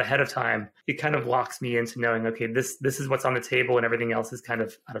spelled out ahead of time, it kind of locks me into knowing, okay, this is what's on the table and everything else is kind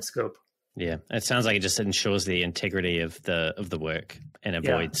of out of scope. Yeah, it sounds like it just ensures the integrity of the work and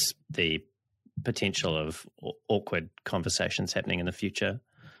avoids the potential of awkward conversations happening in the future.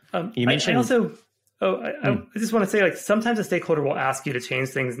 You mentioned I just want to say, sometimes a stakeholder will ask you to change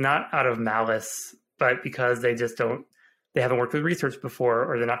things not out of malice, but because they haven't worked with research before,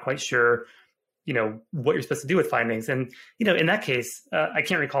 or they're not quite sure what you're supposed to do with findings. And, in that case, I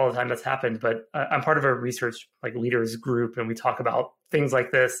can't recall the time that's happened, but I'm part of a research leaders group, and we talk about things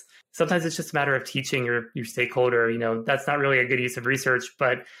like this. Sometimes it's just a matter of teaching your stakeholder, that's not really a good use of research,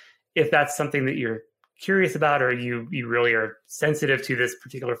 but if that's something that you're curious about, or you really are sensitive to this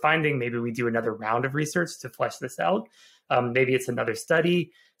particular finding, maybe we do another round of research to flesh this out. Maybe it's another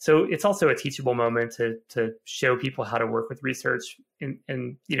study. So it's also a teachable moment to show people how to work with research,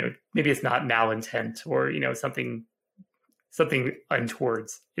 and maybe it's not malintent or something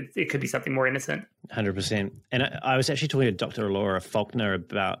untowards. It could be something more innocent. 100%. And I was actually talking to Dr. Laura Faulkner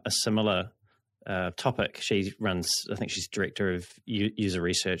about a similar topic. She runs, I think she's director of user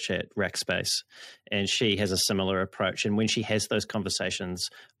research at Rackspace, and she has a similar approach. And when she has those conversations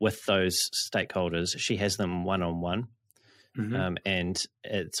with those stakeholders, she has them one-on-one. Mm-hmm. And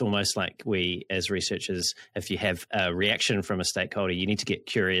it's almost like we as researchers, if you have a reaction from a stakeholder, you need to get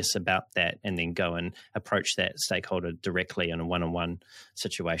curious about that and then go and approach that stakeholder directly in a one-on-one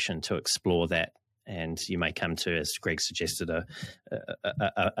situation to explore that. And you may come to, as Greg suggested,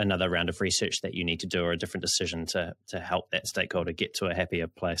 another round of research that you need to do, or a different decision to help that stakeholder get to a happier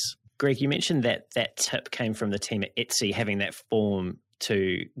place. Greg, you mentioned that tip came from the team at Etsy, having that form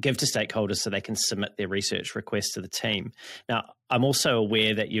to give to stakeholders so they can submit their research requests to the team. Now, I'm also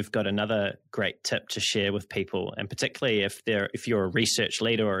aware that you've got another great tip to share with people, and particularly if you're a research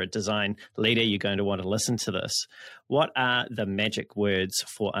leader or a design leader, you're going to want to listen to this. What are the magic words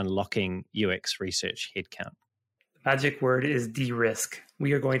for unlocking UX research headcount? The magic word is de-risk.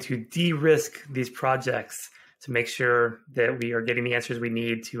 We are going to de-risk these projects to make sure that we are getting the answers we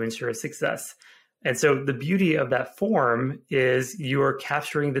need to ensure success. And so the beauty of that form is you're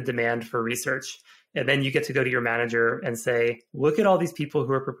capturing the demand for research. And then you get to go to your manager and say, look at all these people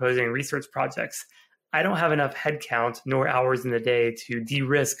who are proposing research projects. I don't have enough headcount nor hours in the day to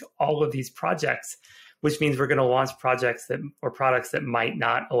de-risk all of these projects, which means we're going to launch projects or products that might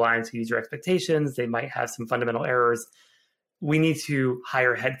not align to user expectations. They might have some fundamental errors. We need to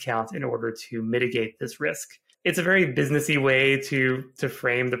hire headcount in order to mitigate this risk. It's a very businessy way to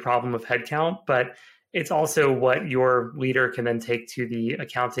frame the problem of headcount, but it's also what your leader can then take to the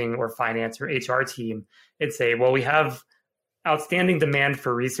accounting or finance or HR team and say, well, we have outstanding demand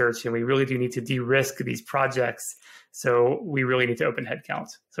for research and we really do need to de-risk these projects. So we really need to open headcount.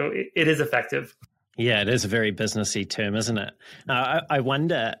 So it is effective. Yeah, it is a very businessy term, isn't it? I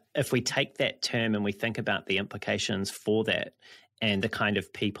wonder if we take that term and we think about the implications for that, and the kind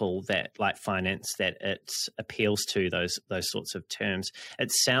of people that like finance that it appeals to, those sorts of terms.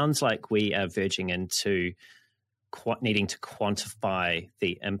 It sounds like we are verging into needing to quantify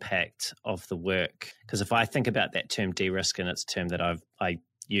the impact of the work. Because if I think about that term de-risk, and it's a term that I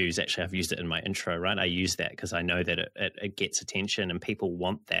use, actually I've used it in my intro, right? I use that because I know that it gets attention and people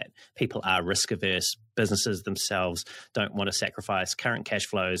want that. People are risk averse. Businesses themselves don't want to sacrifice current cash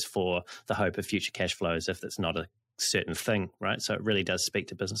flows for the hope of future cash flows if it's not a certain thing, right? So it really does speak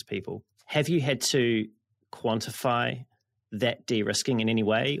to business people. Have you had to quantify that de-risking in any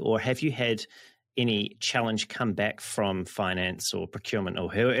way, or have you had any challenge come back from finance or procurement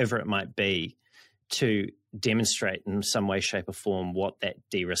or whoever it might be to demonstrate in some way, shape or form what that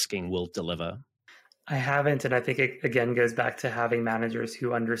de-risking will deliver? I haven't, and I think it again goes back to having managers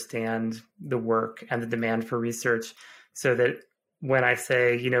who understand the work and the demand for research, so that when I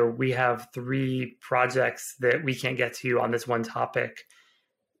say, we have 3 projects that we can't get to on this one topic,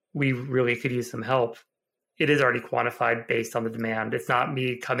 we really could use some help, it is already quantified based on the demand. It's not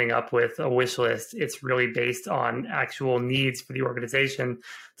me coming up with a wish list. It's really based on actual needs for the organization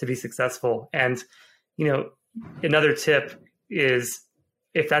to be successful. And, another tip is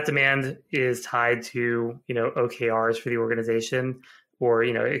if that demand is tied to, OKRs for the organization, or,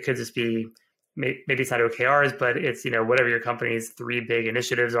 it could just be, maybe it's not OKRs, but it's, whatever your company's 3 big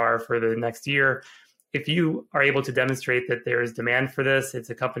initiatives are for the next year. If you are able to demonstrate that there is demand for this, it's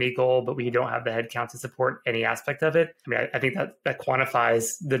a company goal, but we don't have the headcount to support any aspect of it. I think that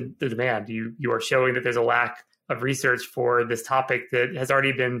quantifies the demand. You are showing that there's a lack of research for this topic that has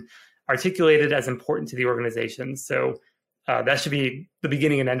already been articulated as important to the organization. So that should be the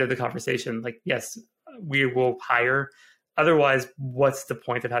beginning and end of the conversation. Like, yes, we will hire. Otherwise, what's the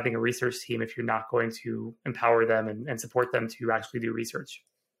point of having a research team if you're not going to empower them and support them to actually do research?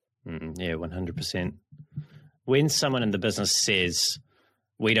 Yeah, 100%. When someone in the business says,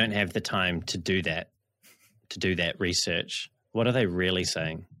 we don't have the time to do that research, what are they really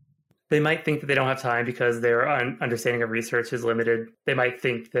saying? They might think that they don't have time because their understanding of research is limited. They might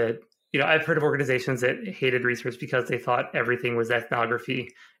think that, I've heard of organizations that hated research because they thought everything was ethnography.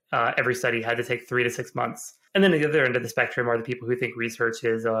 Every study had to take 3 to 6 months. And then the other end of the spectrum are the people who think research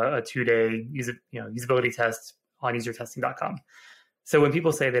is a 2-day usability test on usertesting.com. So when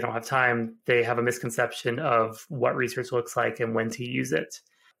people say they don't have time, they have a misconception of what research looks like and when to use it.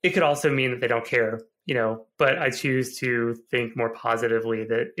 It could also mean that they don't care, but I choose to think more positively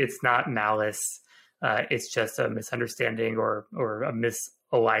that it's not malice. It's just a misunderstanding or a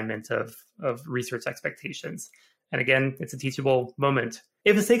misalignment of research expectations. And again, it's a teachable moment.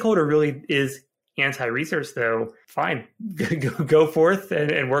 If a stakeholder really is anti-research, though, fine, go forth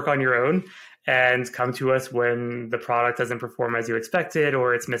and work on your own. And come to us when the product doesn't perform as you expected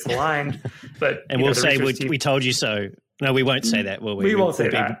or it's misaligned. But we'll say we told you so. No, we won't say that, will we? We won't say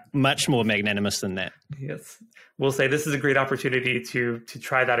that. Be much more magnanimous than that. Yes, we'll say this is a great opportunity to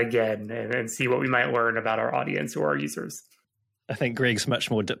try that again and see what we might learn about our audience or our users. I think Greg's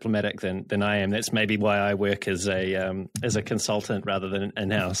much more diplomatic than I am. That's maybe why I work as a consultant rather than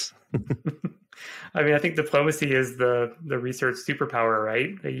in-house. I think diplomacy is the research superpower, right?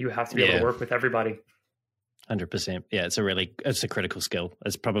 You have to be able to work with everybody. 100%. Yeah, it's a critical skill.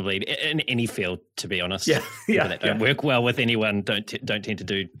 It's probably in any field, to be honest. Yeah. That don't work well with anyone don't tend to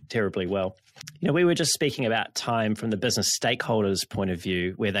do terribly well. We were just speaking about time from the business stakeholders' point of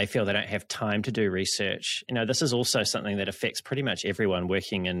view, where they feel they don't have time to do research. This is also something that affects pretty much everyone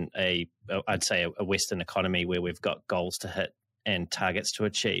working in a Western economy where we've got goals to hit and targets to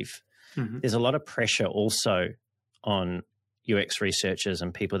achieve. Mm-hmm. There's a lot of pressure also on UX researchers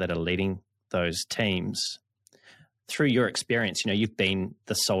and people that are leading those teams. Through your experience, you've been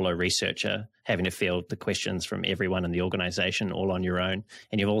the solo researcher, having to field the questions from everyone in the organization all on your own,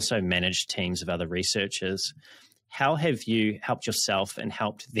 and you've also managed teams of other researchers. How have you helped yourself and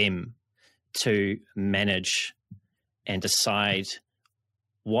helped them to manage and decide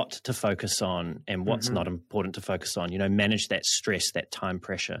what to focus on and what's not important to focus on? Manage that stress, that time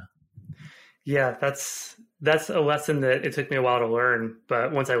pressure. Yeah, that's a lesson that it took me a while to learn,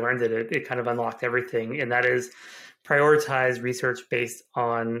 but once I learned it kind of unlocked everything. And that is prioritize research based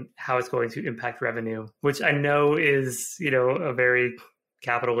on how it's going to impact revenue, which I know is, a very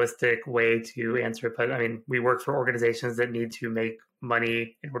capitalistic way to answer it. But we work for organizations that need to make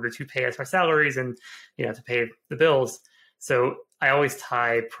money in order to pay us our salaries and, to pay the bills. So I always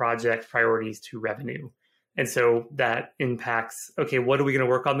tie project priorities to revenue. And so that impacts, okay, what are we going to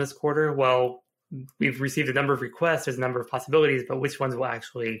work on this quarter? Well, we've received a number of requests, there's a number of possibilities, but which ones will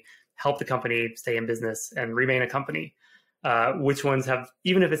actually help the company stay in business and remain a company? Which ones have,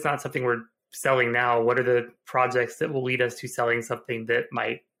 even if it's not something we're selling now, what are the projects that will lead us to selling something that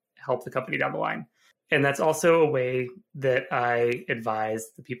might help the company down the line? And that's also a way that I advise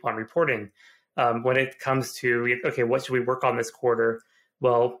the people I'm reporting. When it comes to, okay, what should we work on this quarter?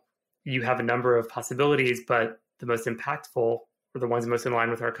 Well, you have a number of possibilities, but the most impactful or the ones most in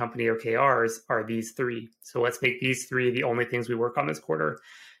line with our company OKRs are these 3. So let's make these 3 the only things we work on this quarter.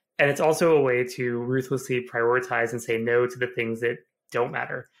 And it's also a way to ruthlessly prioritize and say no to the things that don't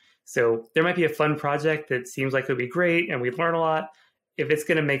matter. So there might be a fun project that seems like it would be great and we'd learn a lot. If it's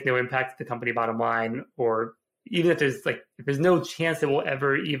going to make no impact to the company bottom line, or even if there's no chance it will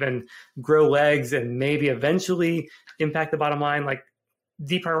ever even grow legs and maybe eventually impact the bottom line,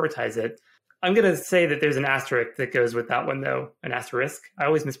 deprioritize it. I'm going to say that there's an asterisk that goes with that one, though, an asterisk. I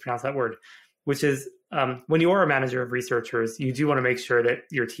always mispronounce that word, which is when you are a manager of researchers, you do want to make sure that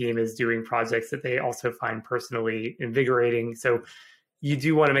your team is doing projects that they also find personally invigorating. So you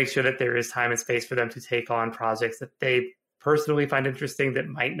do want to make sure that there is time and space for them to take on projects that they personally find interesting that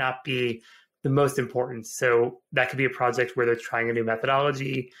might not be the most important. So that could be a project where they're trying a new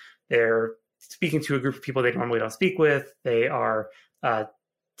methodology. They're speaking to a group of people they normally don't speak with. They are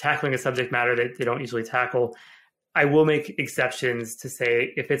tackling a subject matter that they don't usually tackle. I will make exceptions to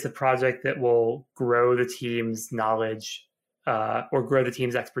say if it's a project that will grow the team's knowledge or grow the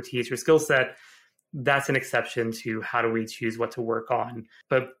team's expertise or skill set, that's an exception to how do we choose what to work on.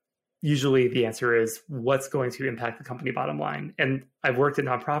 But usually the answer is what's going to impact the company bottom line. And I've worked at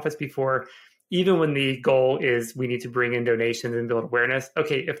nonprofits before. Even when the goal is we need to bring in donations and build awareness,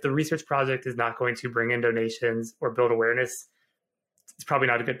 okay, if the research project is not going to bring in donations or build awareness, it's probably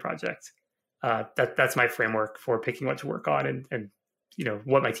not a good project. That's my framework for picking what to work on and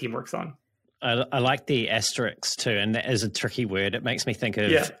what my team works on. I like the asterisks too, and that is a tricky word. It makes me think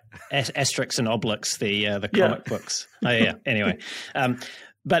of Asterix and Obelix, the comic books. Oh yeah. Anyway,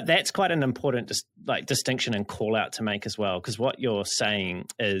 but that's quite an important distinction and call out to make as well, because what you're saying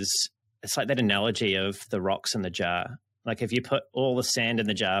is it's like that analogy of the rocks in the jar. Like if you put all the sand in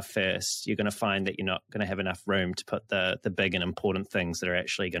the jar first, you're going to find that you're not going to have enough room to put the big and important things that are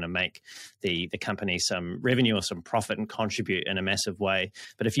actually going to make the company some revenue or some profit and contribute in a massive way.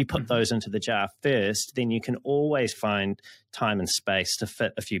 But if you put those into the jar first, then you can always find time and space to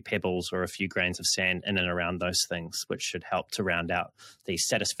fit a few pebbles or a few grains of sand in and around those things, which should help to round out the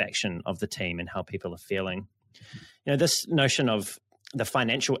satisfaction of the team and how people are feeling. This notion of the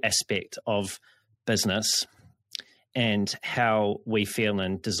financial aspect of business and how we feel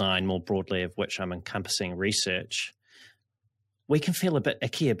in design more broadly, of which I'm encompassing research, we can feel a bit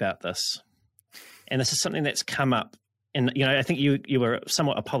icky about this. And this is something that's come up. And, I think you were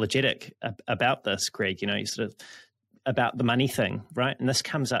somewhat apologetic about this, Greg, you sort of about the money thing, right? And this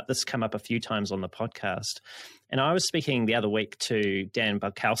come up a few times on the podcast. And I was speaking the other week to Dan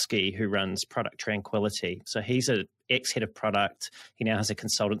Balkowski, who runs Product Tranquility. So he's an ex-head of product. He now has a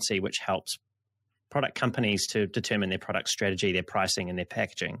consultancy which helps product companies to determine their product strategy, their pricing, and their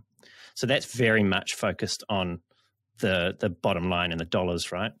packaging. So that's very much focused on the bottom line and the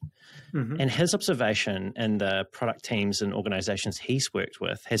dollars, right? Mm-hmm. And his observation in the product teams and organizations he's worked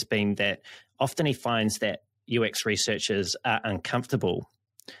with has been that often he finds that UX researchers are uncomfortable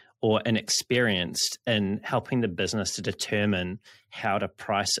or inexperienced in helping the business to determine how to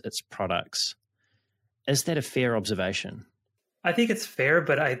price its products. Is that a fair observation? I think it's fair,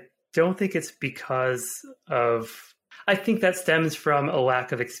 but I don't think it's because of... I think that stems from a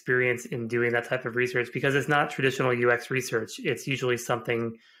lack of experience in doing that type of research, because it's not traditional UX research. It's usually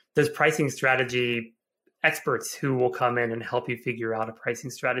something... There's pricing strategy experts who will come in and help you figure out a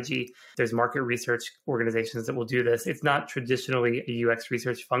pricing strategy. There's market research organizations that will do this. It's not traditionally a UX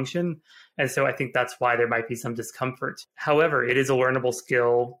research function. And so I think that's why there might be some discomfort. However, it is a learnable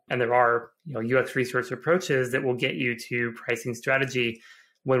skill. And there are UX research approaches that will get you to pricing strategy.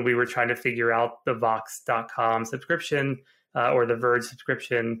 When we were trying to figure out the Vox.com subscription or the Verge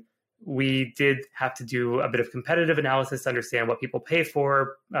subscription, we did have to do a bit of competitive analysis to understand what people pay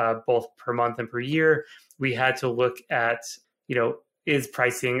for, both per month and per year. We had to look at, is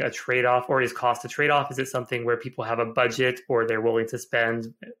pricing a trade-off or is cost a trade-off? Is it something where people have a budget or they're willing to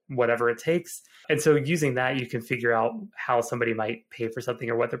spend whatever it takes? And so using that, you can figure out how somebody might pay for something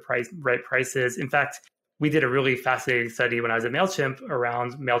or what the right price is. In fact, we did a really fascinating study when I was at MailChimp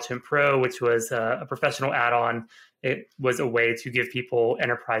around MailChimp Pro, which was a professional add-on. It was a way to give people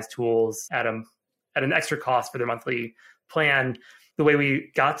enterprise tools at an extra cost for their monthly plan. The way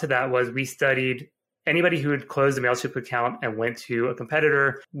we got to that was we studied anybody who had closed a MailChimp account and went to a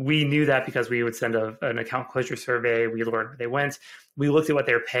competitor. We knew that because we would send an account closure survey. We learned where they went. We looked at what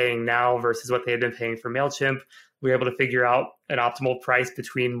they're paying now versus what they had been paying for MailChimp. We were able to figure out an optimal price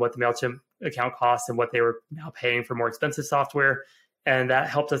between what the MailChimp account costs and what they were now paying for more expensive software. And that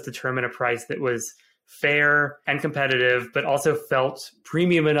helped us determine a price that was fair and competitive, but also felt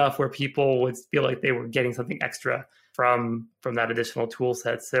premium enough where people would feel like they were getting something extra from that additional tool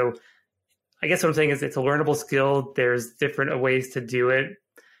set. So I guess what I'm saying is it's a learnable skill. There's different ways to do it,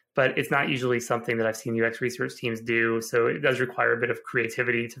 but it's not usually something that I've seen UX research teams do. So it does require a bit of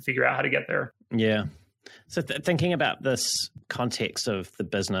creativity to figure out how to get there. Yeah. So thinking about this context of the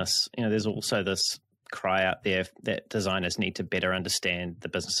business, there's also this cry out there that designers need to better understand the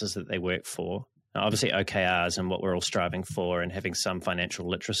businesses that they work for. Now, obviously, OKRs and what we're all striving for and having some financial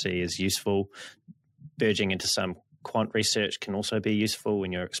literacy is useful. Verging into some quant research can also be useful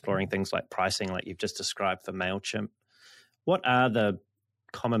when you're exploring things like pricing, like you've just described for MailChimp. What are the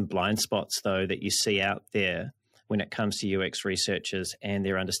common blind spots, though, that you see out there when it comes to UX researchers and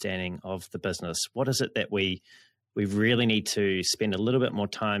their understanding of the business? What is it that we we really need to spend a little bit more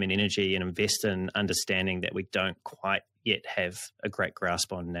time and energy and invest in understanding that we don't quite yet have a great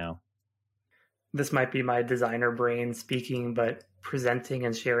grasp on now. This might be my designer brain speaking, but presenting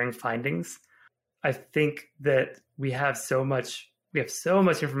and sharing findings. I think that we have so much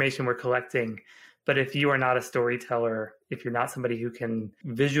information we're collecting, but if you are not a storyteller, if you're not somebody who can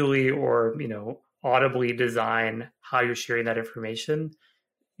visually or, audibly design how you're sharing that information,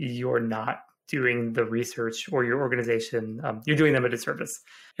 you're not doing the research, or your organization, you're doing them a disservice.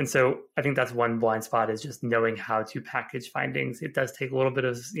 And so I think that's one blind spot, is just knowing how to package findings. It does take a little bit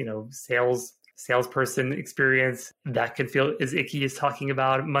of, salesperson experience. That can feel as icky as talking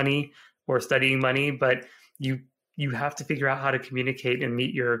about money or studying money, but you have to figure out how to communicate and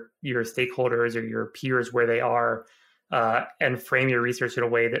meet your stakeholders or your peers where they are, and frame your research in a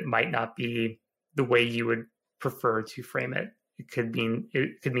way that might not be the way you would prefer to frame it. It could mean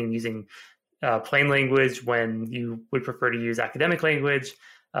using plain language when you would prefer to use academic language.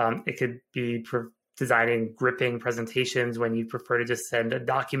 It could be designing gripping presentations when you prefer to just send a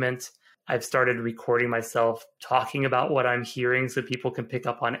document. I've started recording myself talking about what I'm hearing so people can pick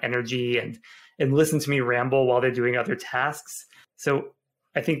up on energy and listen to me ramble while they're doing other tasks. So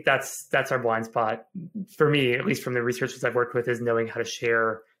I think that's our blind spot for me, at least from the researchers I've worked with, is knowing how to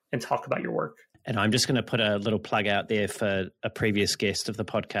share and talk about your work. And I'm just going to put a little plug out there for a previous guest of the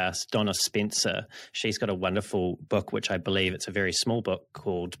podcast, Donna Spencer. She's got a wonderful book, which I believe it's a very small book,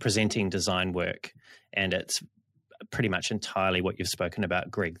 called Presenting Design Work. And it's pretty much entirely what you've spoken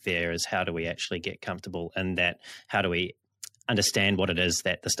about, Greg, there, is how do we actually get comfortable in that? How do we understand what it is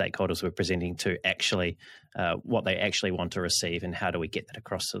that the stakeholders we're presenting to actually, what they actually want to receive, and how do we get that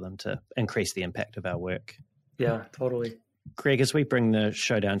across to them to increase the impact of our work? Yeah, totally. Greg, as we bring the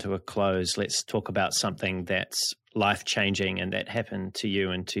show down to a close, let's talk about something that's life-changing and that happened to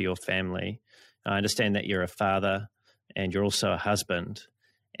you and to your family. I understand that you're a father and you're also a husband,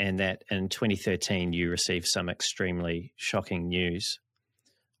 and that in 2013 you received some extremely shocking news.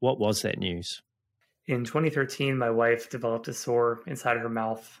 What was that news? In 2013, my wife developed a sore inside of her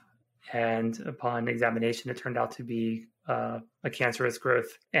mouth, and upon examination, it turned out to be a cancerous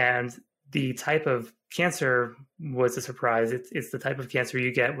growth. And the type of cancer was a surprise. It's the type of cancer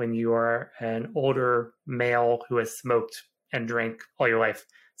you get when you are an older male who has smoked and drank all your life.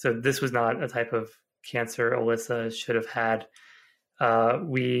 So this was not a type of cancer Alyssa should have had.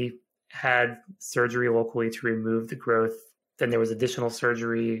 We had surgery locally to remove the growth. Then there was additional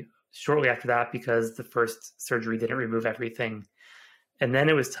surgery shortly after that because the first surgery didn't remove everything. And then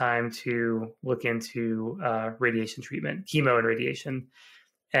it was time to look into radiation treatment, chemo and radiation.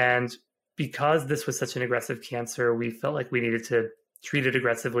 And because this was such an aggressive cancer, we felt like we needed to treat it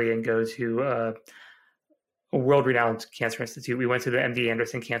aggressively and go to a world-renowned cancer institute. We went to the MD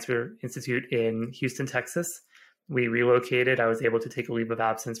Anderson Cancer Institute in Houston, Texas. We relocated. I was able to take a leave of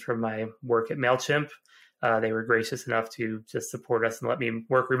absence from my work at MailChimp. They were gracious enough to just support us and let me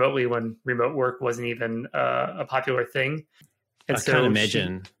work remotely when remote work wasn't even a popular thing. And I can't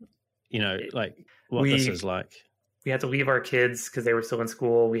imagine, what this is like. We had to leave our kids because they were still in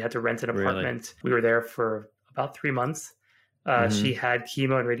school. We had to rent an apartment. Really? We were there for about 3 months. She had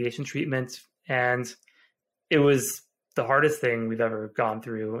chemo and radiation treatment, and it was the hardest thing we've ever gone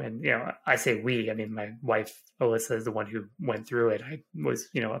through. And, I say we, I mean, my wife, Alyssa, is the one who went through it. I was,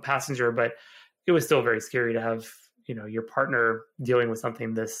 a passenger, but it was still very scary to have, your partner dealing with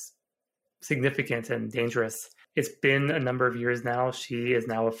something this significant and dangerous. It's been a number of years now. She is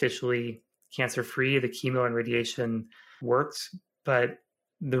now officially cancer-free. The chemo and radiation worked. But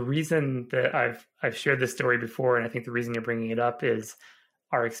the reason that I've shared this story before, and I think the reason you're bringing it up, is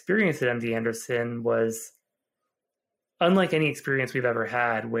our experience at MD Anderson was unlike any experience we've ever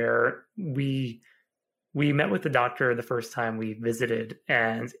had, where we met with the doctor the first time we visited,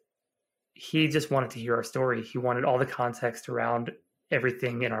 and he just wanted to hear our story. He wanted all the context around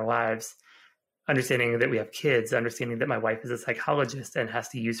everything in our lives, understanding that we have kids, understanding that my wife is a psychologist and has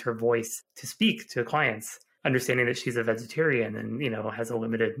to use her voice to speak to clients, understanding that she's a vegetarian and, has a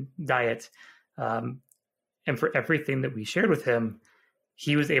limited diet. And for everything that we shared with him,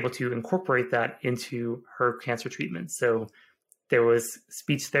 he was able to incorporate that into her cancer treatment. So there was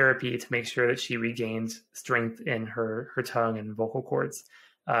speech therapy to make sure that she regained strength in her tongue and vocal cords,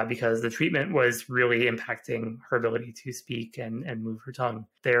 because the treatment was really impacting her ability to speak and move her tongue.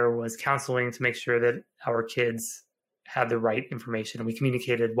 There was counseling to make sure that our kids had the right information and we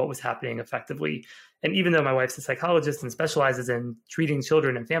communicated what was happening effectively. And even though my wife's a psychologist and specializes in treating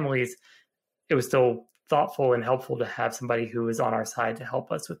children and families, it was still thoughtful and helpful to have somebody who was on our side to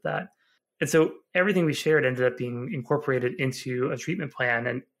help us with that. And so everything we shared ended up being incorporated into a treatment plan.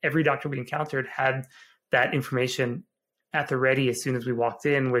 And every doctor we encountered had that information at the ready as soon as we walked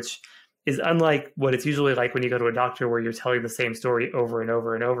in, which is unlike what it's usually like when you go to a doctor where you're telling the same story over and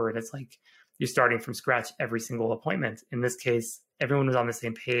over and over. And it's like you're starting from scratch every single appointment. In this case, everyone was on the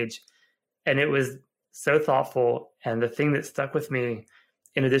same page. And it was so thoughtful. And the thing that stuck with me,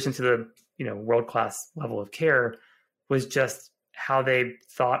 in addition to the world-class level of care, was just how they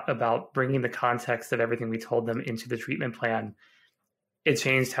thought about bringing the context of everything we told them into the treatment plan. It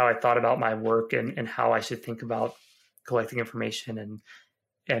changed how I thought about my work and how I should think about collecting information.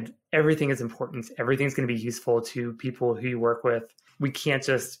 And everything is important. Everything's going to be useful to people who you work with. We can't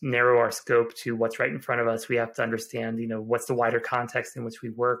just narrow our scope to what's right in front of us. We have to understand, what's the wider context in which we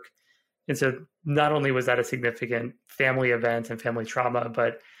work. And so not only was that a significant family event and family trauma,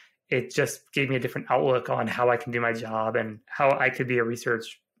 but it just gave me a different outlook on how I can do my job and how I could be a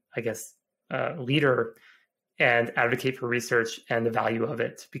research, leader and advocate for research and the value of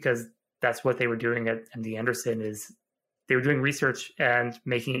it, because that's what they were doing at MD Anderson. Is they were doing research and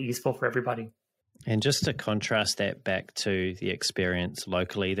making it useful for everybody. And just to contrast that back to the experience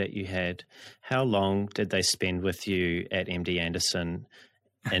locally that you had, how long did they spend with you at MD Anderson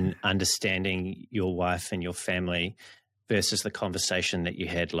and understanding your wife and your family versus the conversation that you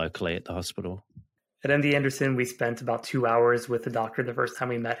had locally at the hospital? At MD Anderson, we spent about 2 hours with the doctor the first time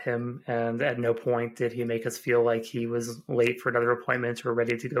we met him. And at no point did he make us feel like he was late for another appointment or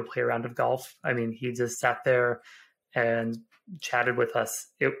ready to go play a round of golf. I mean, he just sat there and chatted with us.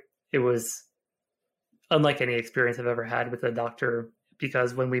 It was unlike any experience I've ever had with a doctor,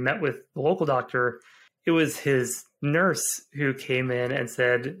 because when we met with the local doctor, it was his nurse who came in and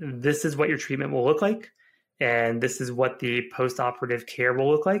said, "This is what your treatment will look like. And this is what the post-operative care will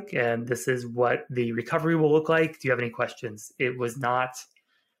look like. And this is what the recovery will look like. Do you have any questions?" There was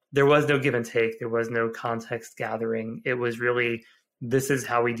no give and take. There was no context gathering. It was really, this is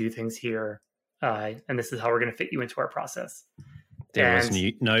how we do things here. And this is how we're going to fit you into our process. There was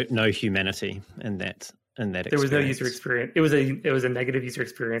no humanity in that experience. There was no user experience. It was a negative user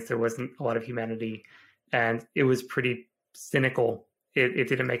experience. There wasn't a lot of humanity. And it was pretty cynical. It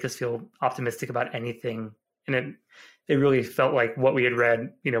didn't make us feel optimistic about anything. And it really felt like what we had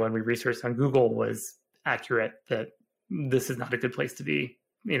read, when we researched on Google was accurate, that this is not a good place to be,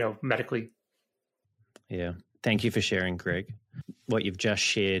 medically. Yeah. Thank you for sharing, Greg. What you've just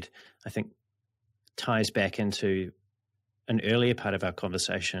shared, I think, ties back into an earlier part of our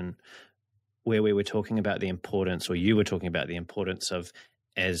conversation where we were talking about the importance, or you were talking about the importance of,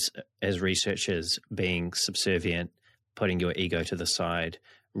 as researchers, being subservient, putting your ego to the side,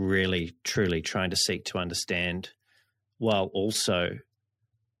 really, truly trying to seek to understand, while also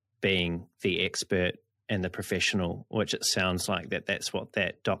being the expert and the professional, which it sounds like that's what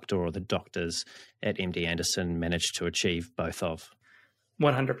that doctor or the doctors at MD Anderson managed to achieve both of.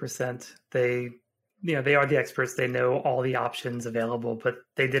 100%. They are the experts. They know all the options available, but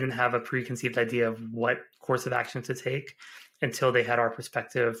they didn't have a preconceived idea of what course of action to take until they had our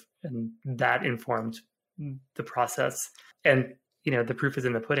perspective, and that informed the process. And the proof is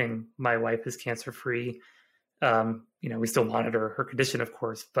in the pudding. My wife is cancer-free. We still monitor her condition, of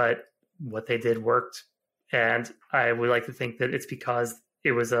course, but what they did worked. And I would like to think that it's because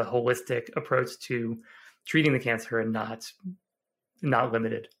it was a holistic approach to treating the cancer and not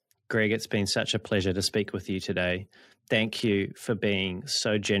limited. Greg, it's been such a pleasure to speak with you today. Thank you for being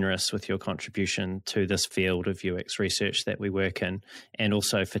so generous with your contribution to this field of UX research that we work in, and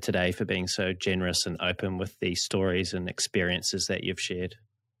also for today for being so generous and open with the stories and experiences that you've shared.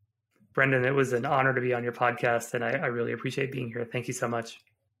 Brendan, it was an honor to be on your podcast, and I really appreciate being here. Thank you so much.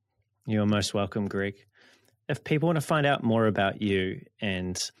 You're most welcome, Greg. If people want to find out more about you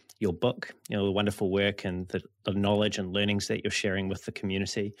and your book, the wonderful work and the knowledge and learnings that you're sharing with the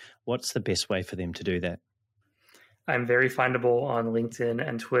community, what's the best way for them to do that? I'm very findable on LinkedIn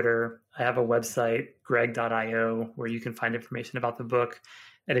and Twitter. I have a website, greg.io, where you can find information about the book.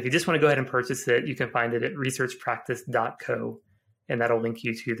 And if you just want to go ahead and purchase it, you can find it at researchpractice.co, and that'll link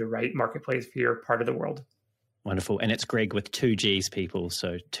you to the right marketplace for your part of the world. Wonderful. And it's Greg with 2 G's, people.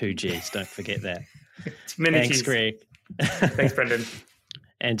 So 2 G's, don't forget that. Thanks, G's. Greg. Thanks, Brendan.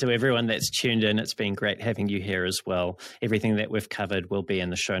 And to everyone that's tuned in, it's been great having you here as well. Everything that we've covered will be in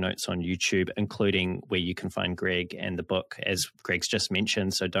the show notes on YouTube, including where you can find Greg and the book, as Greg's just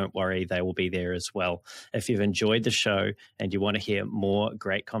mentioned. So don't worry, they will be there as well. If you've enjoyed the show and you want to hear more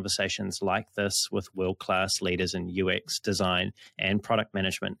great conversations like this with world-class leaders in UX, design, and product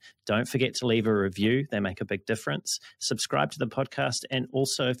management, don't forget to leave a review. They make a big difference. Subscribe to the podcast. And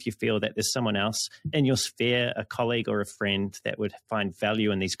also, if you feel that there's someone else in your sphere, a colleague or a friend that would find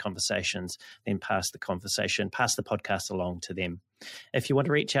value in these conversations, then pass the podcast along to them. If you want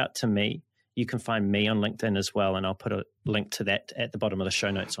to reach out to me, You can find me on LinkedIn as well, and I'll put a link to that at the bottom of the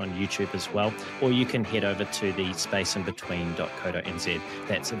show notes on YouTube as well. Or you can head over to the spaceinbetween.co.nz.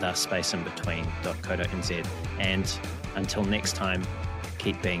 That's the spaceinbetween.co.nz. And until next time,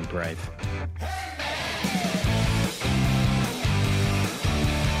 keep being brave.